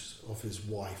nudes of his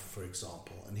wife, for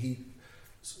example, and he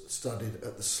studied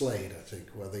at the Slade, I think,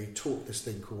 where they taught this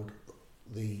thing called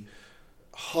the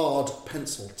hard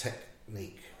pencil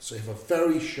technique. So you have a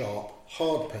very sharp,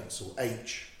 hard pencil,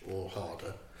 H or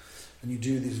harder, and you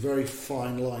do these very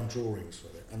fine line drawings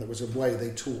with it. And there was a way they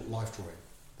taught life drawing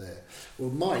there. Well,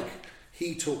 Mike,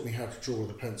 he taught me how to draw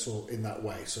with a pencil in that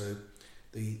way. So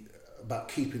the about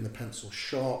keeping the pencil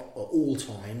sharp at all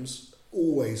times,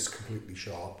 always completely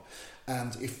sharp.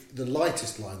 And if the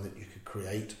lightest line that you could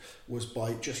create was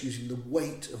by just using the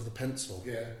weight of the pencil,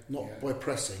 not by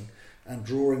pressing, and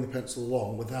drawing the pencil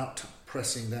along without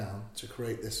pressing down to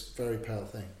create this very pale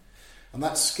thing. And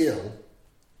that skill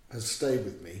has stayed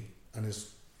with me and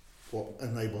is what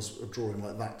enables a drawing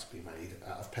like that to be made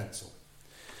out of pencil.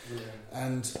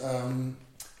 And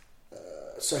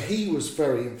so he was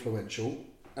very influential,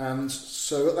 and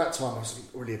so at that time I was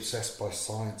really obsessed by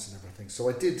science and everything. So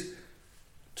I did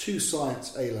 2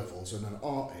 science A-levels and an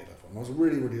art A-level, and I was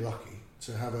really, really lucky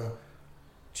to have a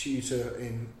tutor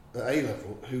in the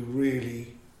A-level who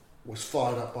really was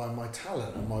fired up by my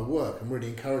talent and my work and really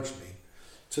encouraged me,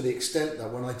 to the extent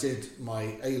that when I did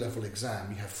my A-level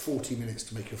exam, you have 40 minutes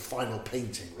to make your final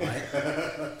painting, right?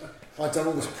 I'd done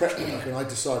all this prep work, and I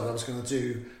decided I was going to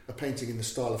do a painting in the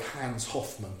style of Hans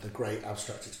Hofmann, the great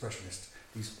abstract expressionist.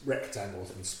 These rectangles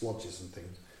and splodges and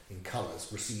things in colours,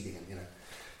 receding, and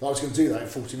I was going to do that in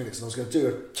 40 minutes, and I was going to do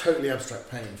a totally abstract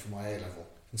painting for my A-level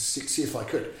and see if I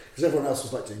could, because everyone else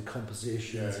was like doing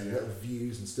compositions and little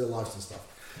views and still lifes and stuff.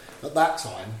 At that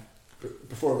time,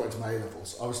 before I went to my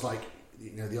A-levels, I was like,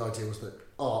 the idea was that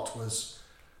art was,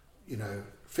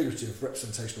 figurative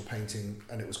representational painting,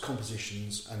 and it was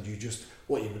compositions, and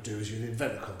what you would do is you'd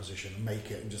invent a composition and make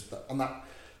it, and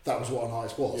that was what an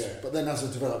artist was. Yeah. But then as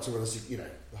I developed, I realised,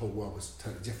 the whole world was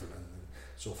totally different, and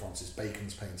saw Francis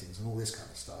Bacon's paintings and all this kind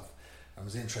of stuff, and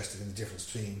was interested in the difference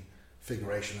between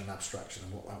figuration and abstraction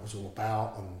and what that was all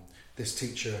about. And this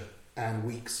teacher, Anne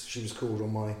Weeks, she was called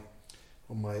on my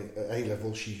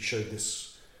A-level, she showed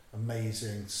this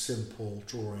amazing, simple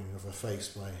drawing of a face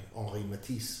by Henri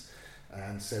Matisse,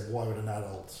 and said, why would an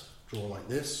adult draw like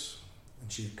this?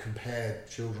 And she compared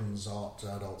children's art to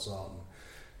adults' art,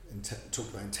 and talked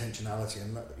about intentionality,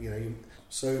 and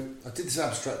so I did this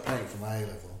abstract painting for my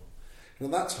A-level,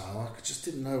 and at that time I just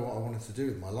didn't know what I wanted to do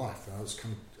with my life, and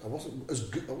I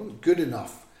wasn't good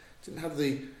enough, didn't have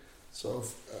the sort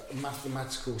of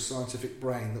mathematical scientific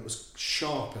brain that was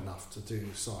sharp enough to do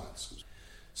science.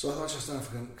 So I thought, I just don't know if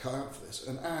I can cut out for this.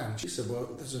 And Anne, she said, well,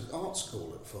 there's an art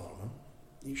school at Farnham,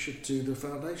 you should do the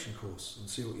foundation course and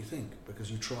see what you think, because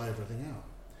you try everything out.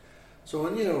 So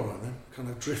I knew, all right then, kind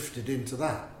of drifted into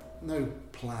that, no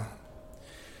plan.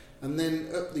 And then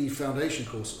at the foundation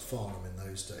course at Farnham in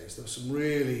those days, there were some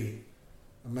really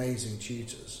amazing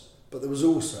tutors, but there was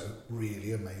also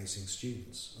really amazing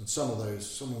students. And some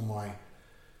of my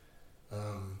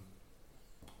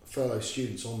fellow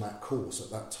students on that course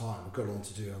at that time got on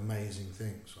to do amazing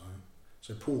things, right?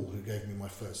 So Paul, who gave me my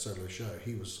first solo show,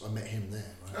 I met him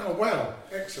there, right? Oh wow,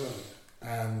 excellent.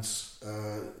 And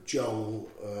Joel,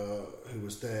 who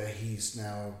was there, he's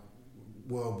now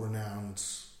world-renowned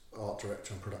art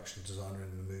director and production designer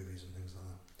in the movies and things like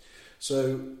that.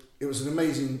 So it was an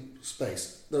amazing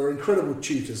space. There were incredible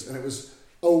tutors, and it was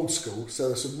old school, so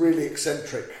there's some really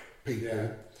eccentric people.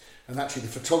 Yeah. And actually the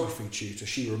photography tutor,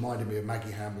 she reminded me of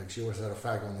Maggie Hambling. She always had a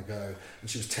fag on the go, and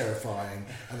she was terrifying,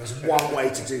 and there's one way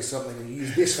to do something, and you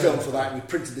use this film for that, and you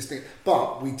printed this thing.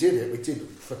 But we did it. We did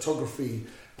photography,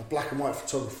 a black and white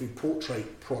photography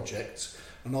portrait project,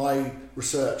 and I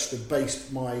researched and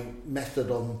based my method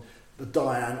on the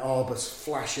Diane Arbus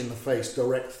flash in the face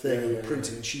direct thing and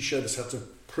printing, and she showed us how to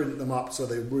print them up so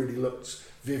they really looked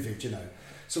vivid,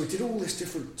 So we did all this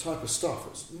different type of stuff.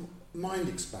 It was mind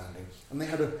expanding, and they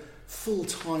had a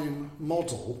full-time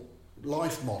model,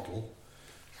 life model,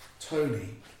 Tony,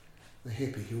 the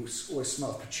hippie, who always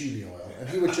smelled patchouli oil, and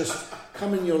he would just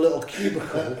come in your little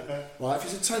cubicle, right? If you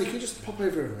said, Tony, can you just pop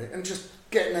over a minute and just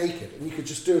get naked, and you could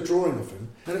just do a drawing of him,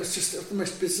 and it was just the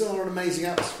most bizarre and amazing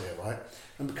atmosphere, right?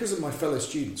 And because of my fellow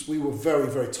students, we were very,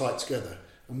 very tight together,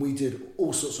 and we did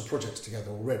all sorts of projects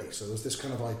together already. So there was this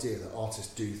kind of idea that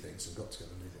artists do things and got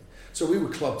together and do things. So we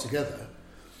would club together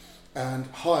and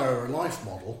hire a life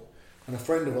model, and a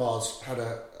friend of ours had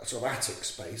a sort of attic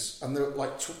space, and there were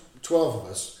like 12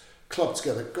 of us clubbed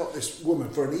together, got this woman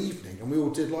for an evening, and we all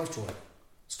did life drawing,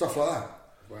 stuff like that.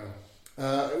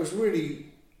 Wow. It was really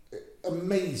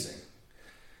amazing.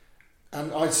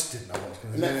 And I just didn't know what I was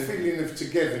going to do. And that feeling of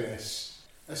togetherness,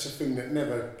 that's a thing that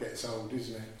never gets old,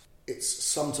 isn't it? It's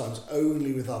sometimes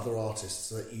only with other artists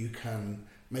that you can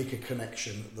make a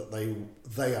connection that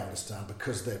they understand,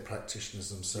 because they're practitioners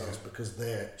themselves, because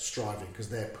they're striving, because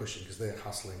they're pushing, because they're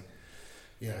hustling,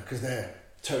 because they're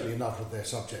totally in love with their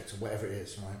subject or whatever it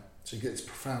is, right? So you get this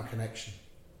profound connection.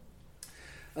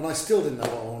 And I still didn't know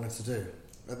what I wanted to do.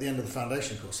 At the end of the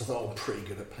foundation course, I thought, I'm pretty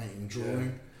good at painting and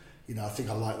drawing. I think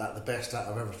I like that the best out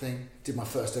of everything. Did my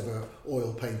first ever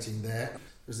oil painting there.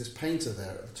 was this painter there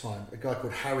at the time, a guy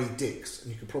called Harry Dix,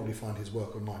 and you could probably find his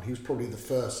work online. He was probably the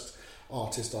first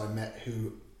artist I met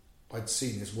who I'd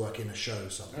seen his work in a show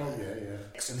somewhere. Oh,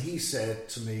 yeah. And he said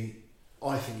to me,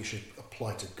 I think you should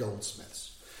apply to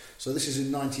Goldsmiths. So this is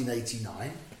in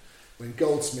 1989, when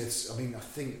Goldsmiths, I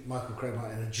think Michael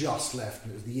Craig-Martin had just left,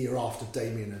 and it was the year after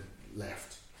Damien had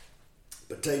left.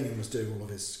 But Damien was doing all of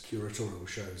his curatorial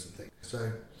shows and things. So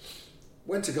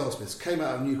went to Goldsmiths, came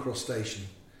out of New Cross Station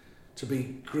to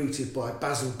be greeted by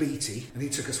Basil Beattie, and he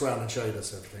took us around and showed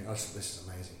us everything. I said, this is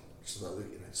amazing.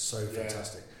 It's so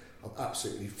fantastic. I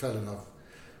absolutely fell in love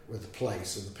with the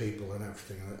place and the people and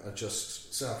everything. And I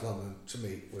just, South London, to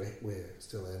me, we're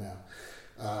still there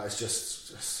now. It's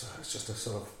just a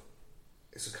sort of,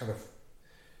 it's a kind of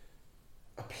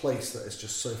a place that is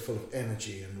just so full of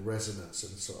energy and resonance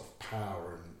and sort of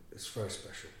power, and it's very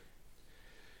special.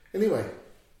 Anyway,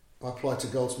 I applied to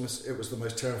Goldsmiths. It was the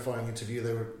most terrifying interview.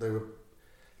 They were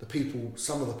the people.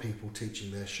 Some of the people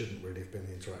teaching there shouldn't really have been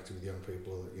interacting with young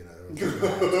people.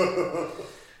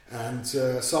 And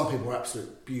some people were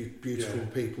absolutely beautiful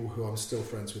people who I'm still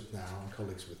friends with now and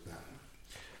colleagues with now.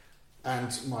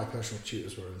 And my personal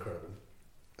tutors were incredible.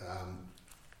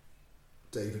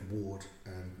 David Ward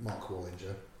and Mark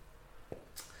Wallinger.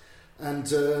 And,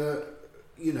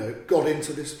 got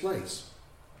into this place.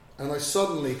 And I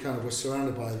suddenly kind of was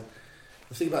surrounded by...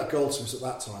 The thing about Goldsmiths at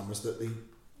that time was that the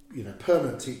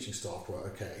permanent teaching staff were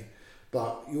okay,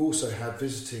 but you also had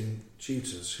visiting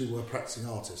tutors who were practicing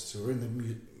artists, who were in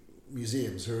the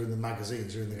museums, who were in the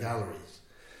magazines, who were in the galleries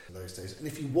in those days. And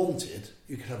if you wanted,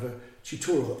 you could have a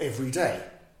tutorial every day.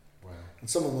 Wow. And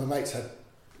some of my mates had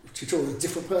tutorial with a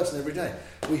different person every day.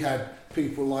 We had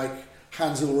people like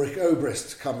Hans Ulrich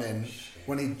Obrist come in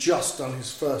when he'd just done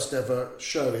his first ever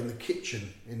show in the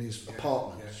kitchen in his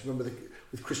apartment. Yeah. Remember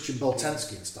with Christian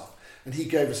Boltanski and stuff. And he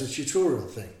gave us a tutorial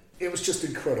thing. It was just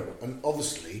incredible. And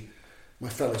obviously, my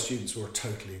fellow students were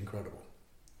totally incredible.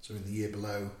 So in the year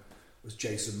below was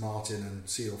Jason Martin and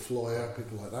Cecil Floyer,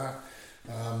 people like that.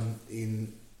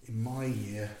 In my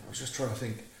year, I was just trying to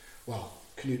think, well,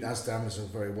 Knut Asdam is a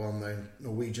very well-known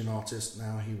Norwegian artist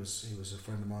now. He was a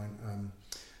friend of mine.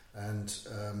 And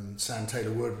Sam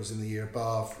Taylor-Wood was in the year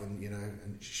above,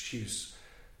 and she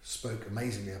spoke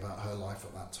amazingly about her life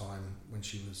at that time when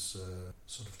she was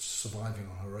sort of surviving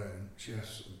on her own. She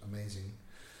was amazing.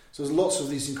 So there's lots of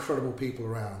these incredible people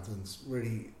around, and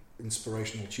really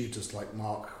inspirational tutors like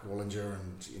Mark Wallinger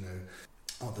and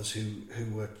others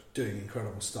who were doing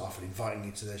incredible stuff and inviting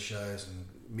you to their shows and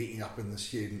meeting up in the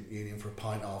student union for a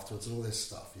pint afterwards and all this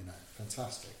stuff.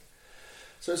 Fantastic.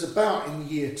 So it's about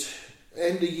in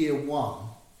end of year one,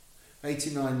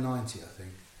 89, 90, I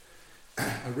think.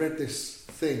 I read this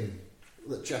thing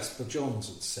that Jasper Johns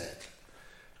had said,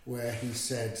 where he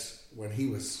said, when he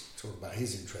was talking about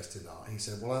his interest in art, he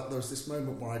said, well, there was this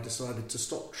moment where I decided to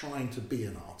stop trying to be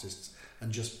an artist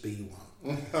and just be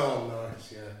one. Oh,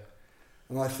 nice, yeah.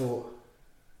 And I thought,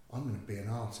 I'm going to be an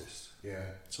artist. Yeah.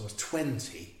 So I was 20.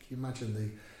 Can you imagine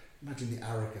the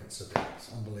arrogance of it?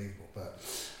 It's unbelievable. But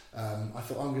I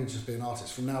thought, I'm going to just be an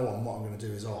artist. From now on, what I'm going to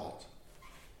do is art.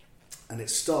 And it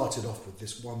started off with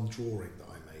this one drawing that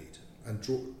I made,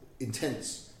 and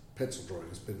intense pencil drawing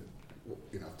has been,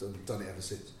 I've done it ever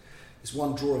since. This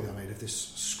one drawing I made of this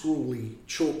scrawly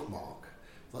chalk mark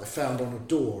that I found on a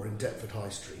door in Deptford High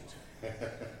Street.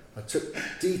 I took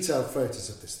detailed photos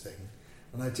of this thing,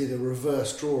 and I did a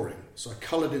reverse drawing. So I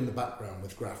coloured in the background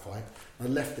with graphite, and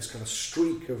I left this kind of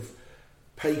streak of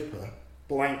paper,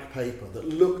 blank paper, that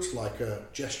looked like a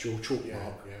gestural chalk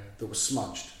mark that was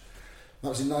smudged. That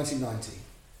was in 1990,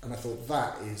 and I thought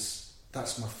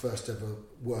that's my first ever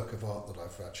work of art that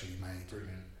I've actually made.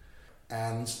 Brilliant.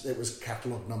 And it was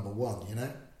catalogue number one,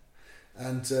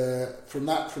 And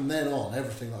from then on,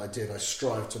 everything that I did, I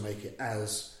strived to make it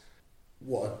as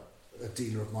what a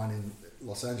dealer of mine in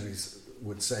Los Angeles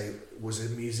would say was a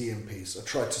museum piece. I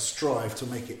tried to strive to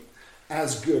make it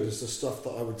as good as the stuff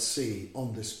that I would see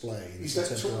on display. Is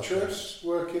that torturous,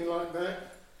 working like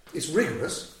that? It's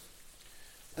rigorous.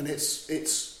 And it's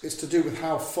to do with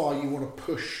how far you want to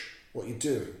push what you're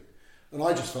doing. And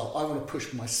I just felt I want to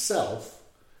push myself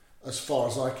as far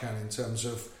as I can in terms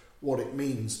of what it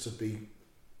means to be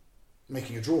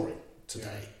making a drawing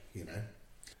today,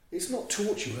 It's not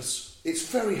tortuous. It's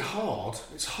very hard.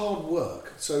 It's hard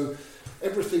work. So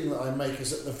everything that I make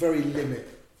is at the very limit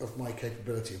of my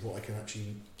capability of what I can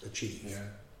actually achieve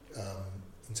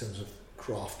in terms of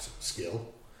craft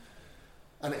skill.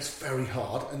 And it's very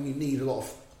hard, and you need a lot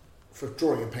of, for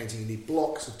drawing and painting, you need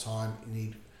blocks of time, you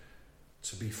need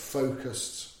to be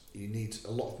focused, you need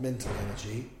a lot of mental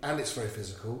energy, and it's very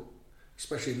physical.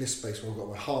 especially in this space where I've got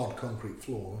my hard concrete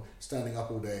floor, standing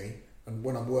up all day, and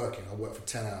when I'm working, I work for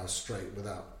 10 hours straight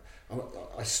without...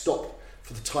 I stop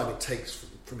for the time it takes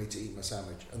for me to eat my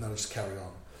sandwich, and then I just carry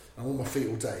on. I'm on my feet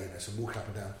all day, so I'm walking up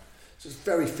and down. So it's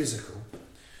very physical.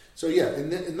 So yeah, in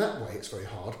that way it's very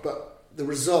hard, but the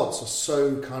results are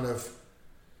so kind of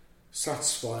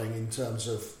satisfying in terms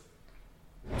of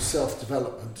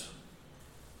self-development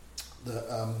that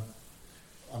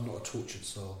I'm not a tortured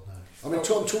soul, no. I mean, I'm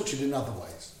tortured in other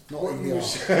ways, not in the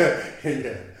art.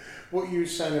 Yeah. What you were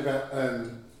saying about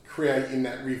creating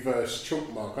that reverse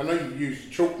chalk mark. I know you use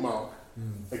chalk mark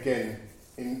again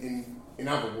in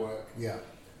other work. Yeah.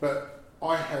 But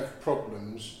I have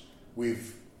problems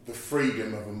with the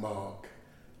freedom of a mark,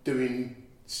 doing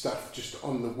stuff just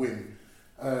on the whim.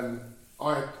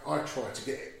 I try to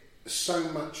get so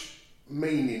much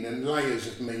meaning and layers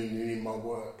of meaning in my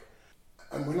work.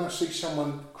 And when I see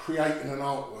someone creating an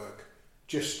artwork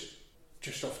just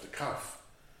off the cuff,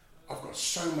 I've got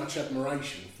so much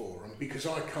admiration for them because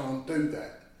I can't do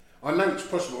that. I know it's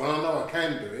possible and I know I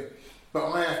can do it, but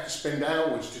I have to spend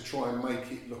hours to try and make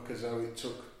it look as though it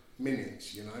took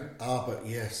minutes, you know? Ah, but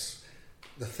yes,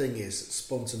 the thing is,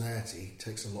 spontaneity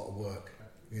takes a lot of work,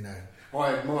 you know.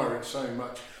 I admire it so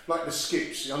much. Like the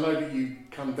skips, I know that you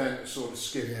come down to sort of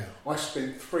skip. Yeah. I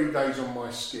spent 3 days on my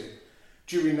skip.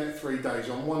 During that 3 days,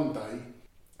 on one day,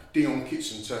 Dion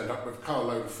Kitson turned up with a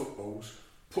carload of footballs,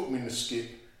 put them in the skip,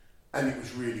 and it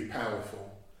was really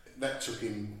powerful. That took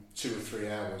him 2 or 3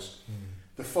 hours.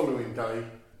 The following day,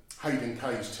 Hayden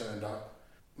Kays turned up,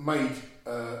 made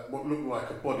what looked like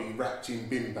a body wrapped in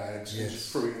bin bags and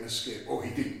just threw it in the skip. Or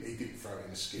he didn't throw it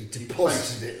in the skip. He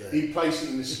deposited it there. He placed it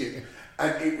in the skip,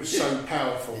 and it was so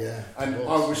powerful. Yeah, and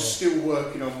I was still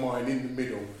working on mine in the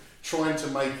middle, trying to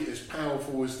make it as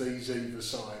powerful as these either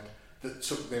side that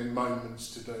took them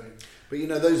moments to do. But you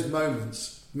know, those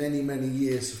moments, many, many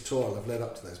years of toil have led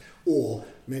up to those, or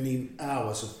many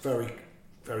hours of very,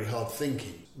 very hard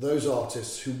thinking. Those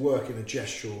artists who work in a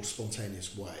gestural,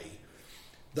 spontaneous way,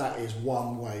 that is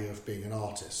one way of being an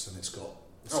artist, and it's got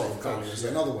the same value as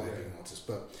another way of being an artist.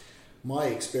 But my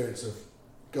experience of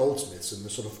Goldsmiths and the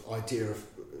sort of idea of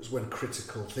when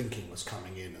critical thinking was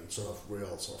coming in and sort of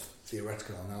real sort of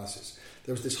theoretical analysis,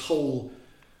 there was this whole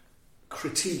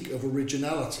critique of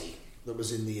originality that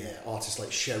was in the air. Artists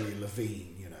like Sherry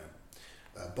Levine, you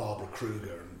know, Barbara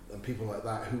Kruger and people like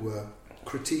that who were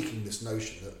critiquing this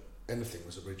notion that anything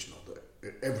was original, that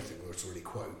everything was really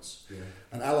quotes. Yeah.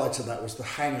 And allied to that was the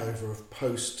hangover of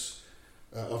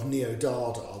of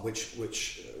Neo-Dada, which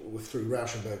through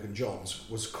Rauschenberg and Johns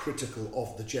was critical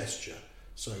of the gesture.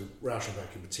 So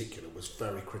Rauschenberg in particular was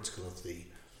very critical of the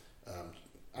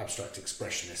abstract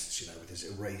expressionists, you know, with his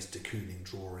erased de Kooning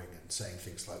drawing and saying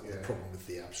things like, well, the problem with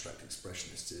the abstract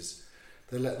expressionists is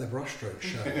they let their brushstrokes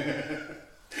show.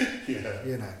 Yeah.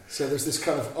 You know, so there's this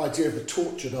kind of idea of the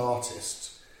tortured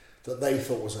artist that they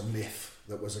thought was a myth,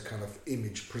 that was a kind of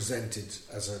image presented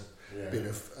as a bit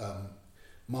of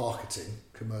marketing,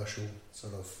 commercial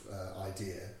sort of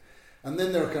idea. And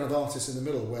then there are kind of artists in the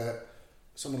middle where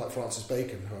someone like Francis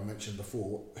Bacon, who I mentioned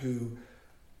before,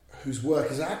 whose work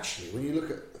is actually, when you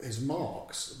look at his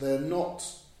marks, they're not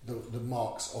the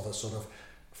marks of a sort of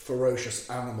ferocious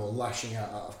animal lashing out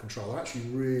of control. They're actually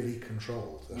really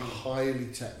controlled. They're highly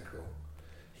technical.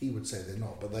 He would say they're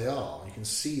not, but they are. You can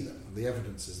see them, and the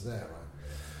evidence is there,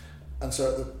 right? And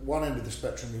so at the one end of the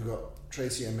spectrum, you've got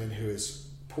Tracy Emin, who is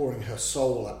pouring her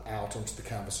soul out onto the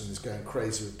canvas and is going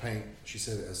crazy with paint. She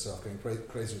said it herself, going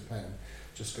crazy with paint,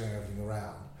 just going everything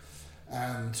around.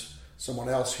 And someone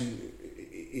else who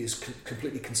is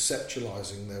completely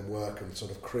conceptualizing their work and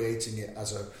sort of creating it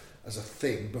as a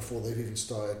thing before they've even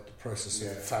started the process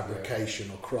of fabrication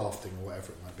or crafting or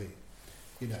whatever it might be,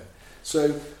 you know.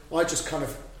 So I just kind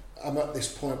of, I'm at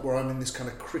this point where I'm in this kind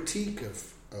of critique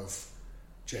of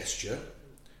gesture,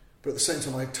 but at the same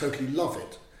time I totally love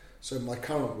it. So my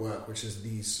current work, which is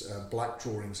these black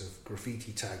drawings of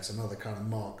graffiti tags and other kind of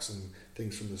marks and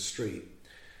things from the street,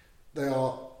 they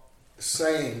are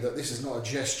saying that this is not a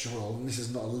gestural and this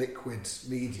is not a liquid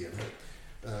medium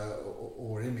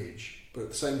or image, but at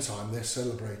the same time they're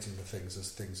celebrating the things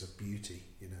as things of beauty,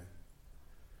 you know.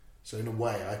 So in a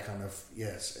way I kind of,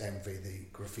 envy the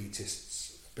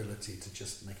graffitists' ability to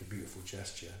just make a beautiful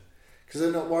gesture, because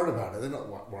they're not worried about it. They're not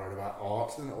worried about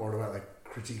art. They're not worried about the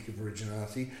critique of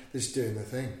originality. They're just doing their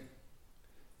thing,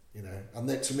 you know.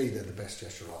 And to me, they're the best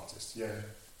gestural artists. Yeah,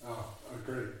 I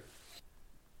agree.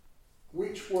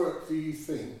 Which work do you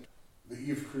think that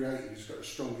you've created has got the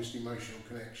strongest emotional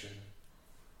connection?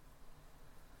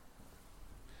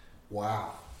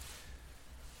 Wow.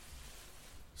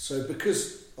 So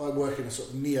because I work in a sort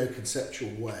of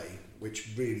neo-conceptual way, which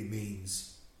really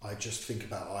means I just think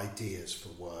about ideas for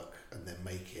work and then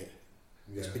make it,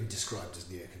 it's been described as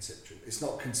neo-conceptual. It's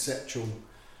not conceptual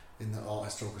in the art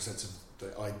historical sense of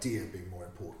the idea being more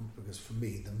important, because for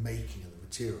me the making of the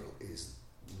material is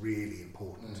really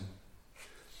important.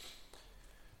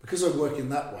 Because I work in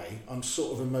that way, I'm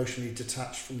sort of emotionally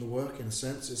detached from the work in a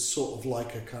sense. It's sort of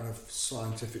like a kind of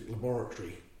scientific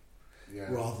laboratory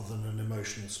rather than an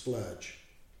emotional splurge.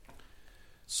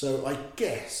 So I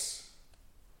guess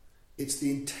it's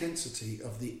the intensity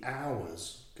of the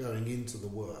hours going into the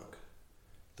work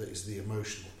that is the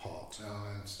emotional part. Oh,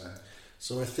 I understand.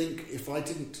 So I think if I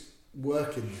didn't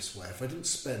work in this way, if I didn't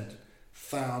spend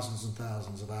thousands and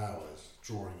thousands of hours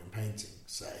drawing and painting,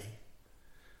 say,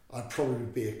 I'd probably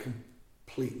be a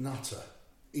complete nutter,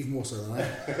 even more so than I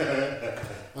am.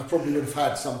 I probably would have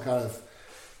had some kind of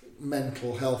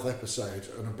mental health episode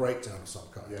and a breakdown of some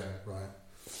kind, right?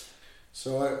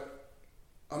 So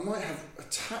I might have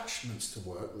attachments to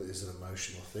work that is an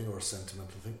emotional thing or a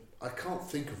sentimental thing. I can't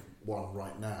think of one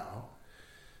right now.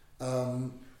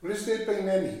 Well, has there been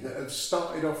any that have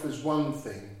started off as one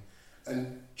thing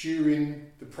and during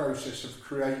the process of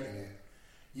creating it,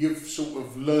 you've sort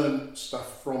of learned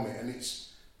stuff from it and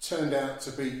it's turned out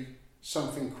to be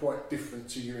something quite different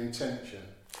to your intention?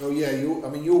 Oh yeah, you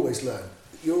always learn.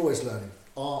 You're always learning.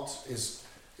 Art is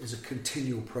a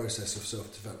continual process of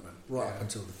self-development right up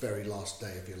until the very last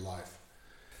day of your life.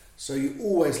 So you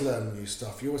always learn new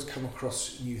stuff. You always come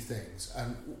across new things.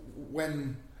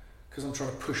 And because I'm trying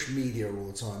to push media all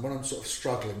the time, when I'm sort of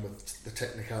struggling with the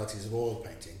technicalities of oil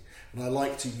painting, and I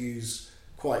like to use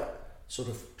quite sort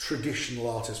of traditional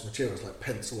artist materials like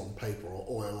pencil on paper or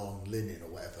oil on linen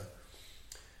or whatever.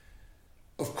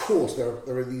 Of course,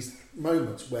 there are these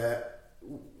moments where,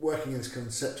 working in this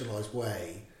conceptualised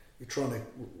way, you're trying to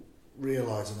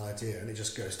realise an idea and it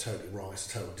just goes totally wrong. It's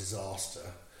a total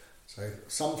disaster. So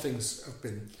some things have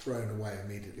been thrown away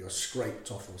immediately or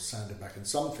scraped off or sanded back, and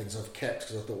some things I've kept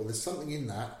because I thought, well, there's something in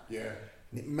that. Yeah.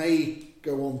 And it may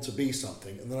go on to be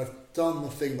something, and then I've done the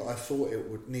thing that I thought it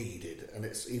would needed, and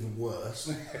it's even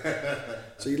worse.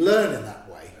 So you learn in that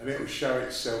way. And it will show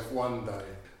itself one day.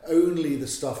 Only the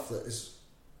stuff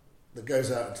that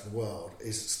goes out into the world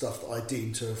is stuff that I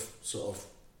deem to have sort of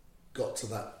got to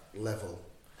that level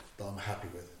that I'm happy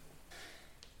with.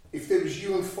 If there was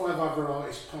you and 5 other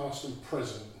artists, past and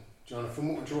present, Jonathan,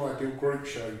 what would your ideal group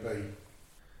show be?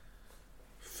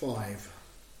 5.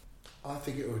 I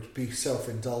think it would be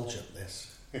self-indulgent,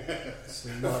 this. It's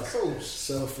a Of course.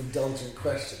 Self-indulgent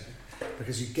question,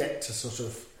 because you get to sort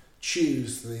of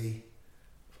choose the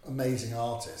amazing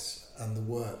artists and the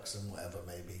works and whatever,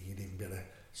 maybe you'd even be able to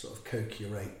sort of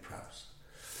co-curate perhaps.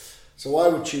 So I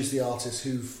would choose the artists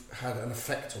who've had an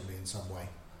effect on me in some way,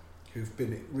 who've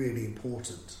been really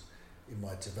important in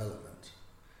my development.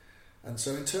 And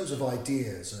so in terms of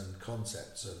ideas and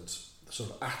concepts and the sort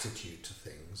of attitude to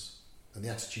things, and the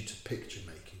attitude to picture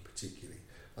making particularly,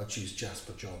 I'd choose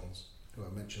Jasper Johns, who I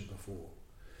mentioned before,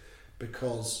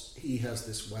 because he has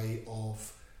this way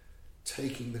of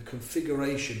taking the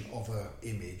configuration of an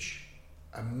image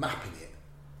and mapping it.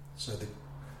 So the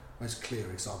most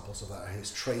clear examples of that are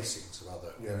his tracings of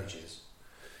other images.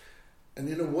 And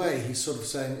in a way, he's sort of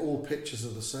saying all pictures are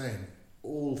the same.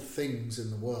 All things in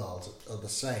the world are the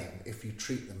same if you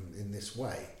treat them in this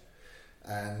way.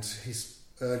 And his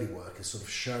early work is sort of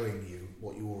showing you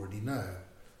what you already know,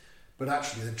 but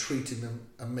actually then treating them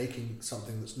and making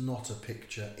something that's not a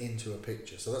picture into a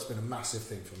picture. So that's been a massive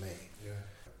thing for me. Yeah.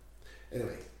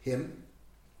 Anyway, him.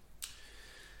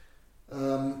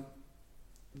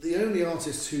 The only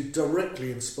artist who directly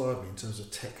inspired me in terms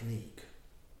of technique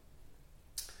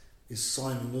is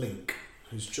Simon Link,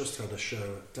 who's just had a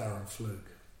show at Darren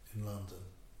Fluke in London.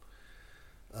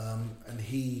 And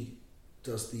he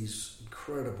does these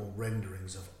incredible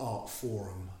renderings of art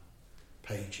forum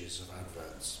pages of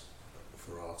adverts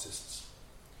for artists.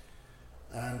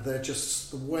 And they're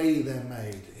just, the way they're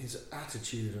made, his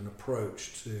attitude and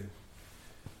approach to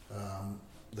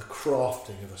the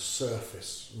crafting of a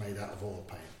surface made out of oil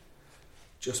paint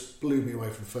just blew me away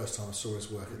from the first time I saw his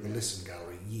work at the Lisson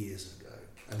Gallery years ago.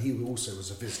 And he also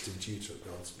was a visiting tutor at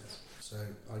Goldsmiths. So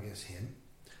I guess him.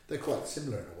 They're quite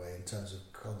similar in a way in terms of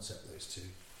concept, those two.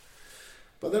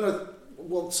 But then I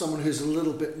want someone who's a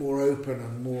little bit more open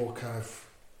and more kind of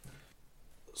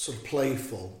sort of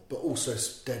playful, but also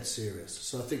dead serious.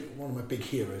 So I think one of my big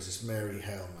heroes is Mary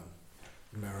Haleman,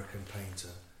 American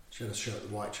painter. She had a show at the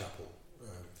Whitechapel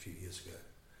a few years ago,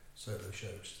 solo show,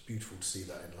 which is beautiful to see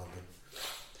that in London.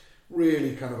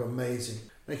 Really kind of amazing.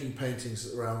 making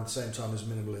paintings around the same time as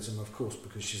minimalism, of course,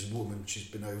 because she's a woman, she's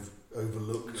been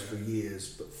overlooked for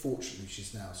years, but fortunately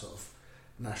she's now sort of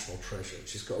national treasure.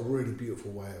 She's got a really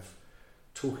beautiful way of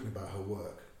talking about her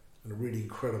work and a really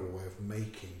incredible way of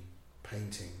making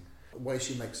painting. The way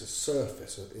she makes a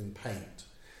surface in paint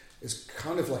is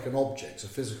kind of like an object, a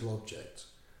physical object,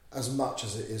 as much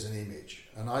as it is an image.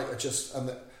 And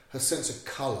her sense of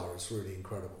colour is really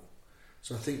incredible.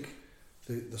 So I think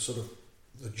the sort of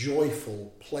the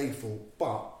joyful, playful,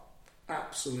 but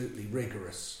absolutely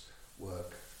rigorous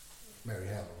work of Mary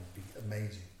Hamlin would be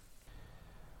amazing.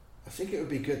 I think it would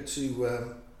be good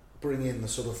to bring in the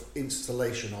sort of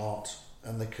installation art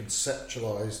and the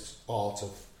conceptualised art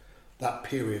of that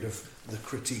period of the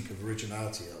critique of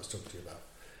originality that I was talking to you about,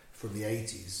 from the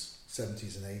 80s,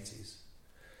 70s and 80s.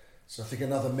 So I think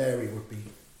another Mary would be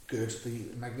good.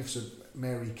 The magnificent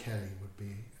Mary Kelly would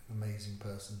be an amazing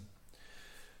person,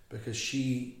 because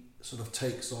she sort of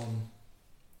takes on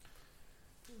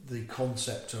the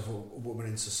concept of a woman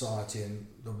in society and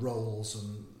the roles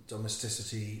and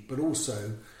domesticity, but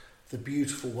also the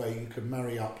beautiful way you can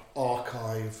marry up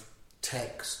archive,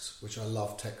 text, which I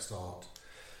love text art,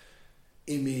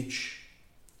 image,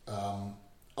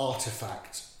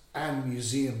 artefact and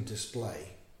museum display,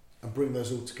 and bring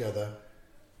those all together.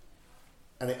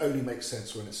 And it only makes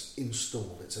sense when it's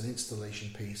installed. It's an installation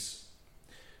piece.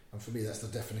 And for me, that's the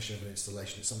definition of an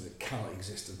installation. It's something that cannot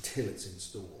exist until it's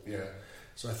installed. Yeah.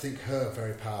 So I think her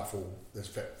very powerful. There's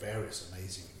various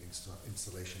amazing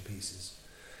installation pieces.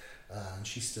 And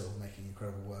she's still making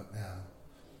incredible work now.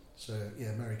 So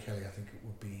yeah, Mary Kelly, I think it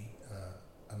would be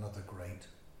another great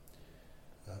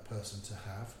person to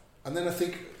have. And then I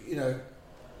think,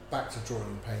 back to drawing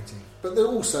and painting, but there's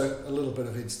also a little bit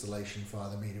of installation via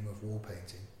the medium of wall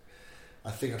painting.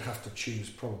 I think I'd have to choose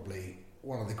probably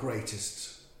one of the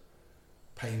greatest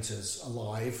painters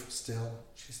alive still.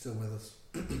 She's still with us.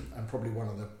 And probably one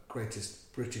of the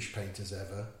greatest British painters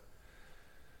ever.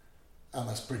 And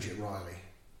that's Bridget Riley.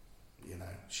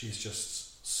 She's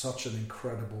just such an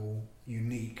incredible,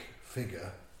 unique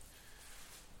figure.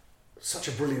 Such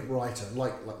a brilliant writer,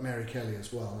 like Mary Kelly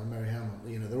as well, and Mary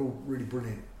Hamlin. They're all really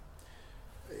brilliant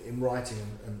in writing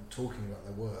and talking about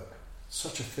their work.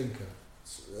 Such a thinker,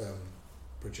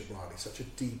 Bridget Riley, such a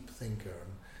deep thinker,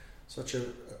 and such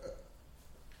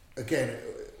again,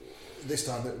 this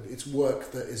time it's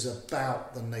work that is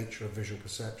about the nature of visual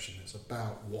perception. It's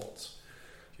about what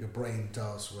your brain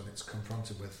does when it's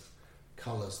confronted with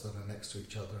colours that are next to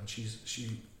each other, and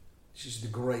she's the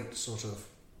great sort of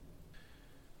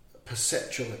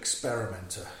perceptual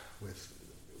experimenter with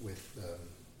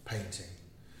painting.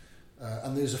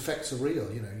 And those effects are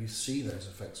real, you see those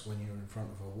effects when you're in front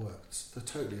of her work. They're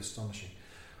totally astonishing.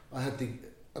 I had the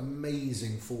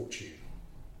amazing fortune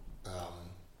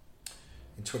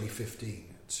in 2015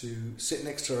 to sit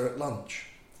next to her at lunch.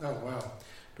 Oh, wow.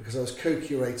 Because I was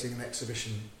co-curating an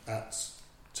exhibition at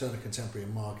Turner Contemporary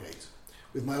in Margate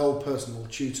with my old personal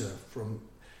tutor from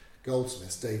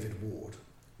Goldsmiths, David Ward.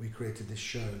 We created this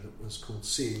show that was called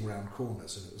Seeing Round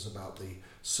Corners, and it was about the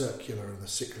circular and the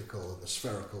cyclical and the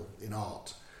spherical in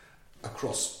art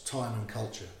across time and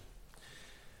culture.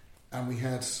 And we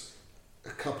had a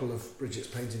couple of Bridget's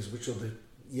paintings, which are the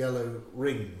yellow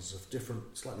rings of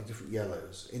slightly different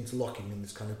yellows, interlocking in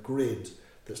this kind of grid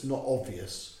that's not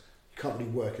obvious. You can't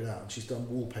really work it out. And she's done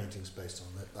wall paintings based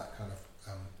on that kind of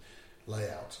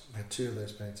layout. We had two of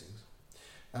those paintings.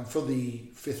 And for the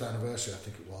 5th anniversary, I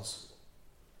think it was,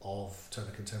 of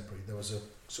Turner Contemporary, there was a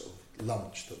sort of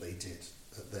lunch that they did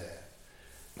there,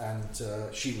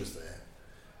 and she was there,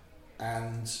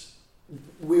 and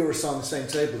we were assigned the same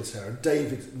table as her, and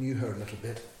David knew her a little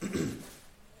bit, and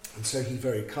so he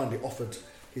very kindly offered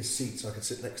his seat so I could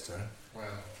sit next to her. Wow.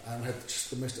 And had just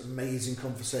the most amazing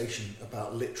conversation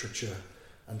about literature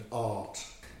and art.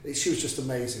 She was just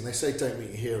amazing. They say don't meet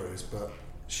your heroes, but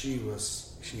she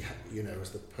was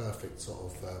the perfect sort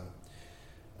of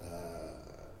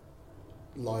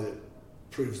lie that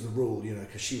proves the rule,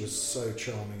 because she was so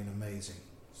charming and amazing.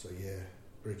 So yeah,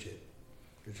 Bridget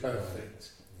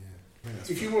perfect. Yeah.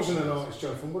 If you wasn't an artist,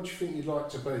 Jonathan, what do you think you'd like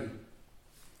to be?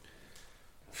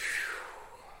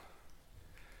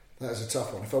 That is a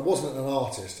tough one. If I wasn't an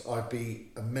artist, I'd be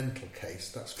a mental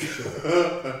case, that's for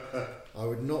sure. I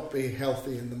would not be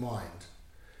healthy in the mind,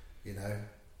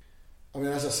 I mean,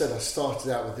 as I said, I started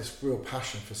out with this real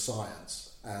passion for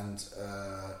science, and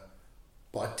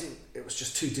but it was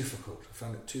just too difficult. I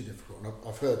found it too difficult. And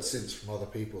I've heard since from other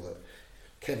people that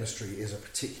chemistry is a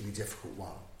particularly difficult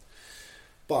one.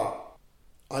 But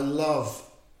I love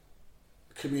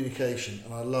communication,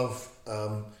 and I love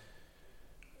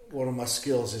one of my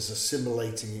skills is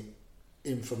assimilating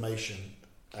information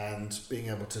and being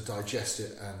able to digest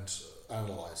it and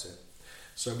analyse it.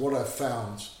 So what I've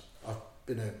found, I've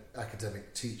been an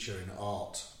academic teacher in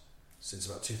art since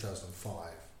about 2005,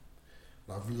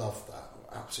 and I've loved that.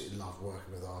 I absolutely love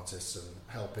working with artists and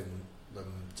helping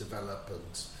them develop,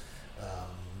 and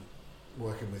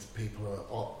working with people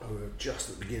who are just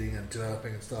at the beginning and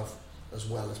developing and stuff, as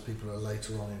well as people who are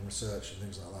later on in research and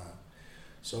things like that.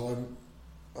 So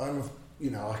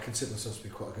I consider myself to be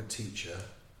quite a good teacher.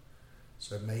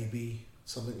 So maybe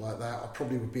something like that. I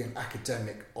probably would be an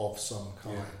academic of some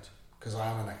kind, because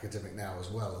I am an academic now as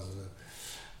well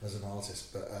as an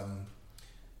artist. But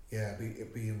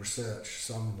it'd be in research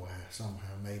somewhere,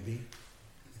 somehow, maybe.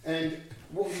 And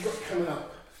what have you got coming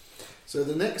up? So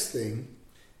the next thing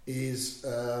is,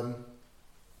 the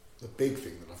big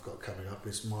thing that I've got coming up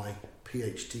is my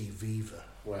PhD Viva,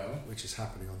 which is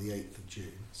happening on the 8th of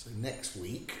June. So next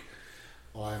week,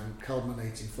 I'm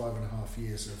culminating 5.5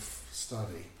 years of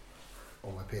study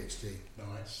on my PhD.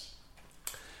 Nice.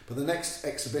 But the next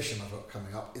exhibition I've got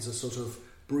coming up is a sort of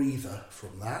breather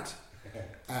from that,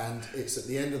 and it's at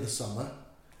the end of the summer,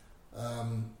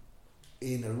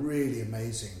 in a really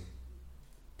amazing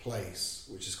place,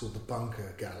 which is called the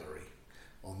Bunker Gallery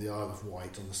on the Isle of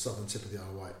Wight, on the southern tip of the Isle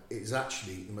of Wight. It's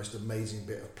actually the most amazing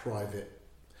bit of private,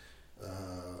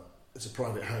 it's a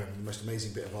private home, the most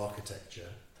amazing bit of architecture.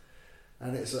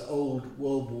 And it's an old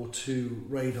World War II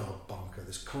radar bunker,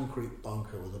 this concrete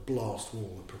bunker with a blast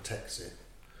wall that protects it.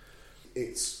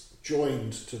 It's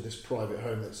joined to this private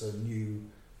home that's a new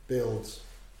build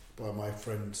by my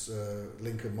friend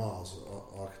Lincoln Miles,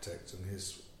 architect, and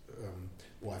his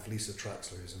wife Lisa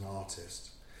Traxler, who's an artist.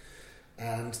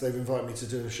 And they've invited me to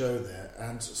do a show there.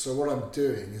 And so what I'm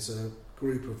doing is a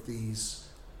group of these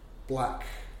black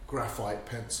graphite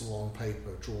pencil on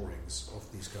paper drawings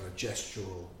of these kind of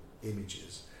gestural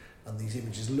images, and these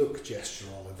images look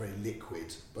gestural, they're very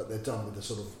liquid, but they're done with the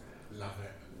sort of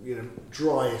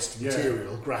driest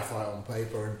material, graphite on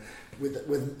paper, and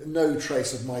with no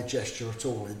trace of my gesture at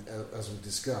all, as we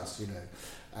discussed,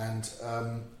 and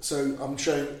so I'm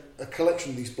showing a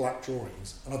collection of these black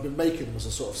drawings, and I've been making them as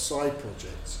a sort of side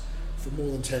project for more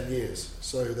than 10 years,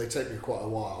 so they take me quite a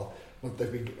while. I've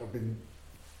been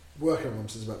working on them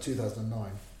since about 2009.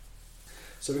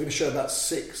 So we're going to show about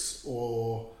 6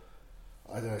 or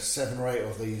 7 or 8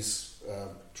 of these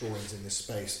drawings in this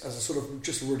space as a sort of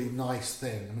just a really nice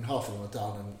thing. I mean, half of them are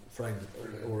done and framed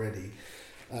already,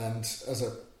 and as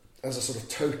a sort of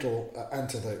total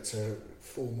antidote to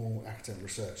formal academic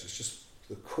research. It's just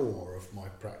the core of my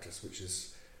practice, which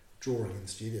is drawing in the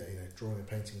studio, drawing and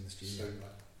painting in the studio. Super.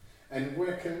 And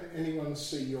where can anyone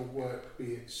see your work,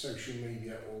 be it social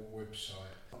media or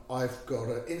website? I've got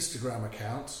an Instagram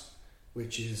account,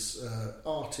 which is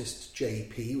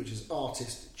ArtistJP, which is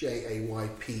Artist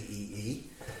Jaypee,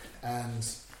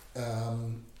 and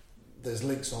there's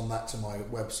links on that to my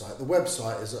website. The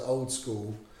website is an old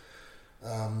school,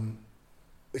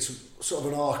 it's sort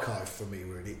of an archive for me,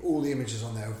 really. All the images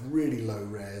on there are really low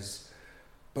res,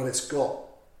 but it's got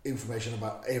information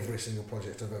about every single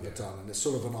project I've ever done, and it's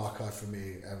sort of an archive for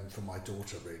me and for my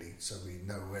daughter, really, so we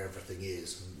know where everything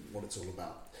is and what it's all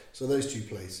about. So those 2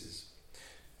 places.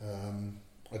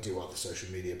 I do other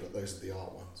social media, but those are the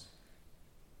art ones.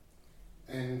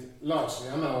 And lastly,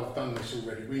 I know I've done this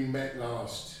already. We met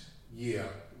last year,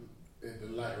 at the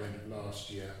latter end of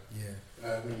last year,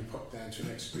 when you popped down to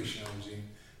an exhibition I was in.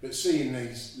 But seeing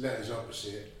these letters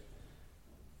opposite,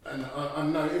 and I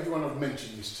know everyone I've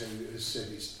mentioned this to has said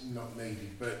it's not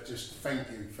needed, but just thank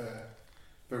you for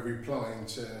replying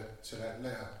to that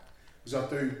letter. Because I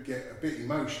do get a bit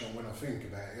emotional when I think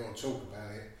about it or talk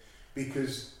about it,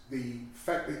 because the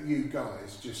fact that you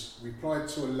guys just replied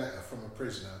to a letter from a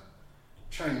prisoner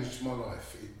changed my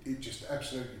life. It just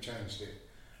absolutely changed it.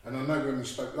 And I know when we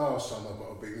spoke last time I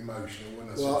got a bit emotional when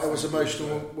I said... Well, I was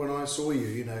emotional when I saw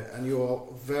you, and you are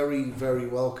very, very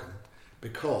welcome,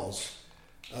 because,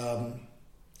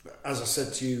 as I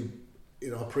said to you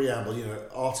in our preamble,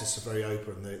 artists are very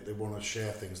open, they want to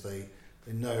share things, they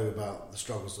know about the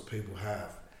struggles that people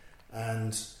have,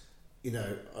 and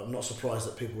I'm not surprised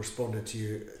that people responded to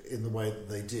you in the way that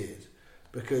they did,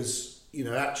 because,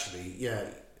 actually,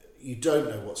 you don't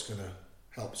know what's going to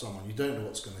help someone, you don't know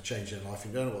what's going to change their life,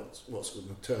 you don't know what's going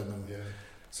to turn them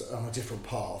on a different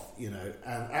path,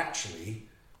 and actually,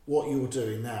 what you're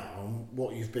doing now, and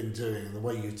what you've been doing, and the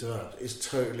way you've developed is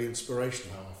totally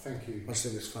inspirational. Oh, thank you. I just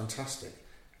think it's fantastic,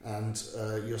 and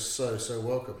you're so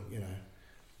welcome,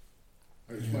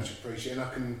 It's much appreciated,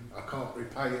 and I can't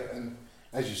repay it, and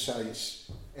as you say,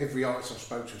 it's every artist I've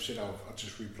spoken to said, I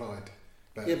just replied.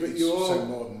 But you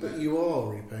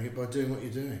are repaying it by doing what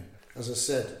you're doing. As I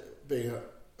said, being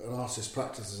an artist's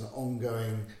practice is an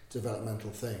ongoing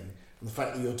developmental thing, and the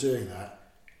fact that you're doing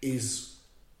that is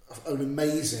an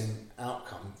amazing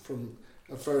outcome from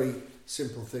a very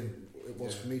simple thing it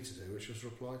was for me to do, which was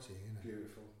reply to you.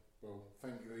 Beautiful. Well,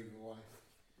 thank you either way.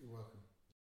 You're welcome.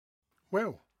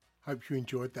 Well, hope you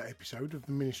enjoyed that episode of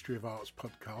the Ministry of Arts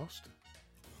podcast.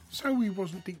 So we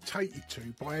wasn't dictated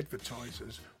to by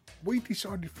advertisers, we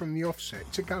decided from the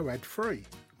offset to go ad-free,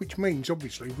 which means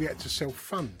obviously we had to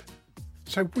self-fund.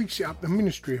 So we set up the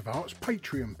Ministry of Arts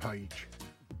Patreon page.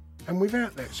 And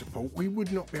without that support, we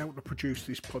would not be able to produce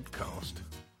this podcast.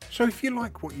 So if you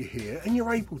like what you hear and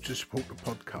you're able to support the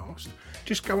podcast,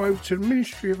 just go over to the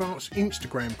Ministry of Arts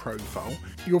Instagram profile.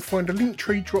 You'll find a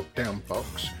Linktree drop-down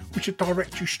box, which will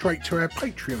direct you straight to our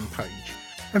Patreon page.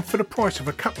 And for the price of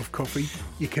a cup of coffee,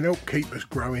 you can help keep us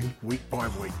growing week by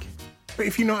week. But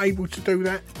if you're not able to do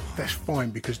that, that's fine,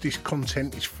 because this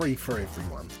content is free for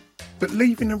everyone. But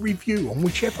leaving a review on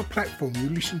whichever platform you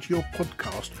listen to your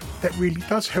podcast, that really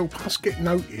does help us get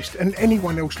noticed and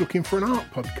anyone else looking for an art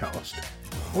podcast.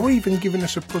 Or even giving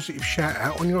us a positive shout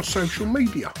out on your social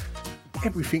media.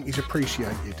 Everything is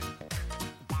appreciated.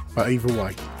 But either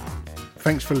way,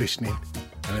 thanks for listening,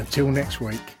 and until next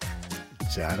week,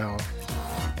 ta-da.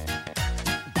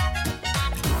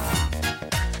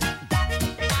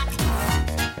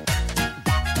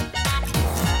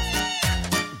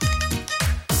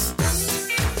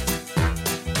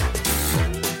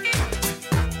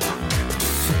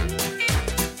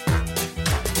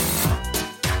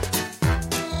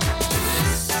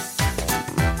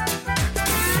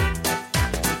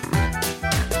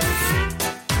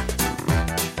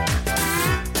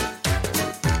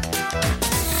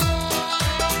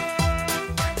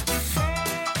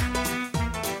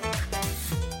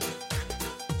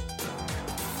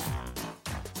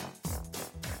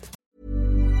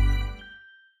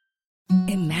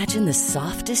 Imagine the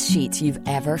softest sheets you've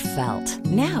ever felt.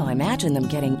 Now imagine them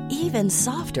getting even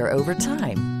softer over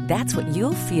time. That's what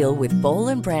you'll feel with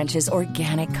Boll & Branch's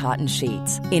organic cotton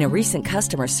sheets. In a recent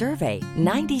customer survey,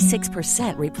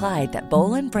 96% replied that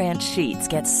Boll & Branch sheets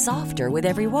get softer with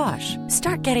every wash.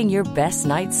 Start getting your best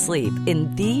night's sleep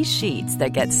in these sheets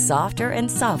that get softer and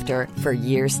softer for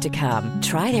years to come.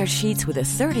 Try their sheets with a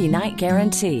 30-night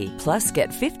guarantee. Plus, get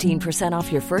 15%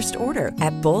 off your first order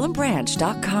at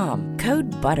bollandbranch.com.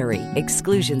 Code BUTTERY.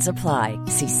 Exclusions apply.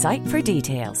 See site for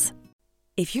details.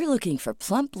 If you're looking for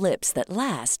plump lips that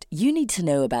last, you need to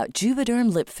know about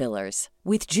Juvederm lip fillers.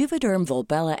 With Juvederm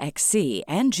Volbella XC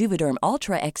and Juvederm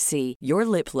Ultra XC, your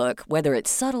lip look, whether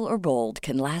it's subtle or bold,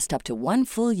 can last up to 1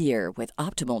 full year with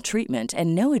optimal treatment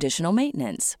and no additional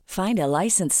maintenance. Find a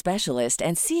licensed specialist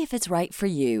and see if it's right for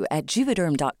you at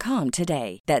Juvederm.com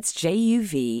today. That's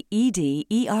JUVEDERM.com.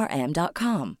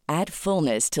 Add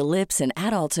fullness to lips in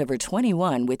adults over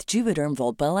 21 with Juvederm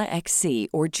Volbella XC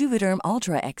or Juvederm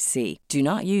Ultra XC. Do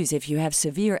not use if you have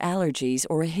severe allergies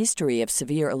or a history of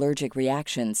severe allergic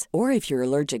reactions, or if you're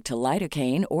allergic to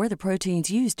lidocaine or the proteins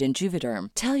used in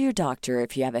Juvederm. Tell your doctor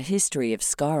if you have a history of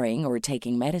scarring or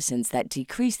taking medicines that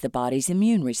decrease the body's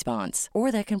immune response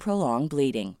or that can prolong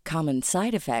bleeding. Common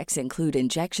side effects include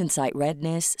injection site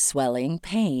redness, swelling,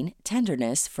 pain,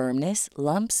 tenderness, firmness,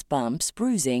 lumps, bumps,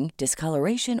 bruising,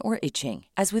 discoloration, or itching.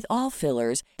 As with all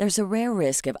fillers, there's a rare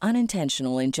risk of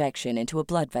unintentional injection into a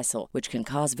blood vessel, which can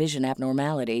cause vision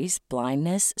abnormalities,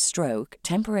 blindness, stroke,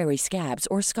 temporary scabs,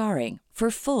 or scarring. For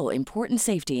full, important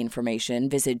safety information,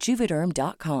 visit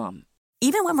Juvederm.com.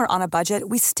 Even when we're on a budget,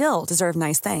 we still deserve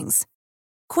nice things.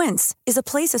 Quince is a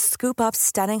place to scoop up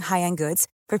stunning high-end goods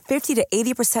for 50 to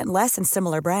 80% less than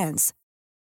similar brands.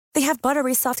 They have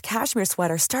buttery soft cashmere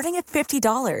sweaters starting at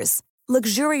 $50,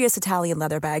 luxurious Italian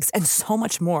leather bags, and so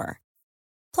much more.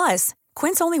 Plus,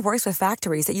 Quince only works with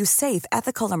factories that use safe,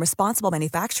 ethical, and responsible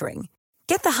manufacturing.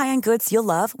 Get the high-end goods you'll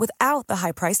love without the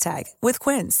high price tag with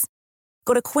Quince.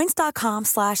 Go to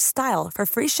quince.com/style for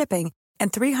free shipping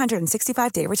and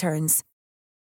 365-day returns.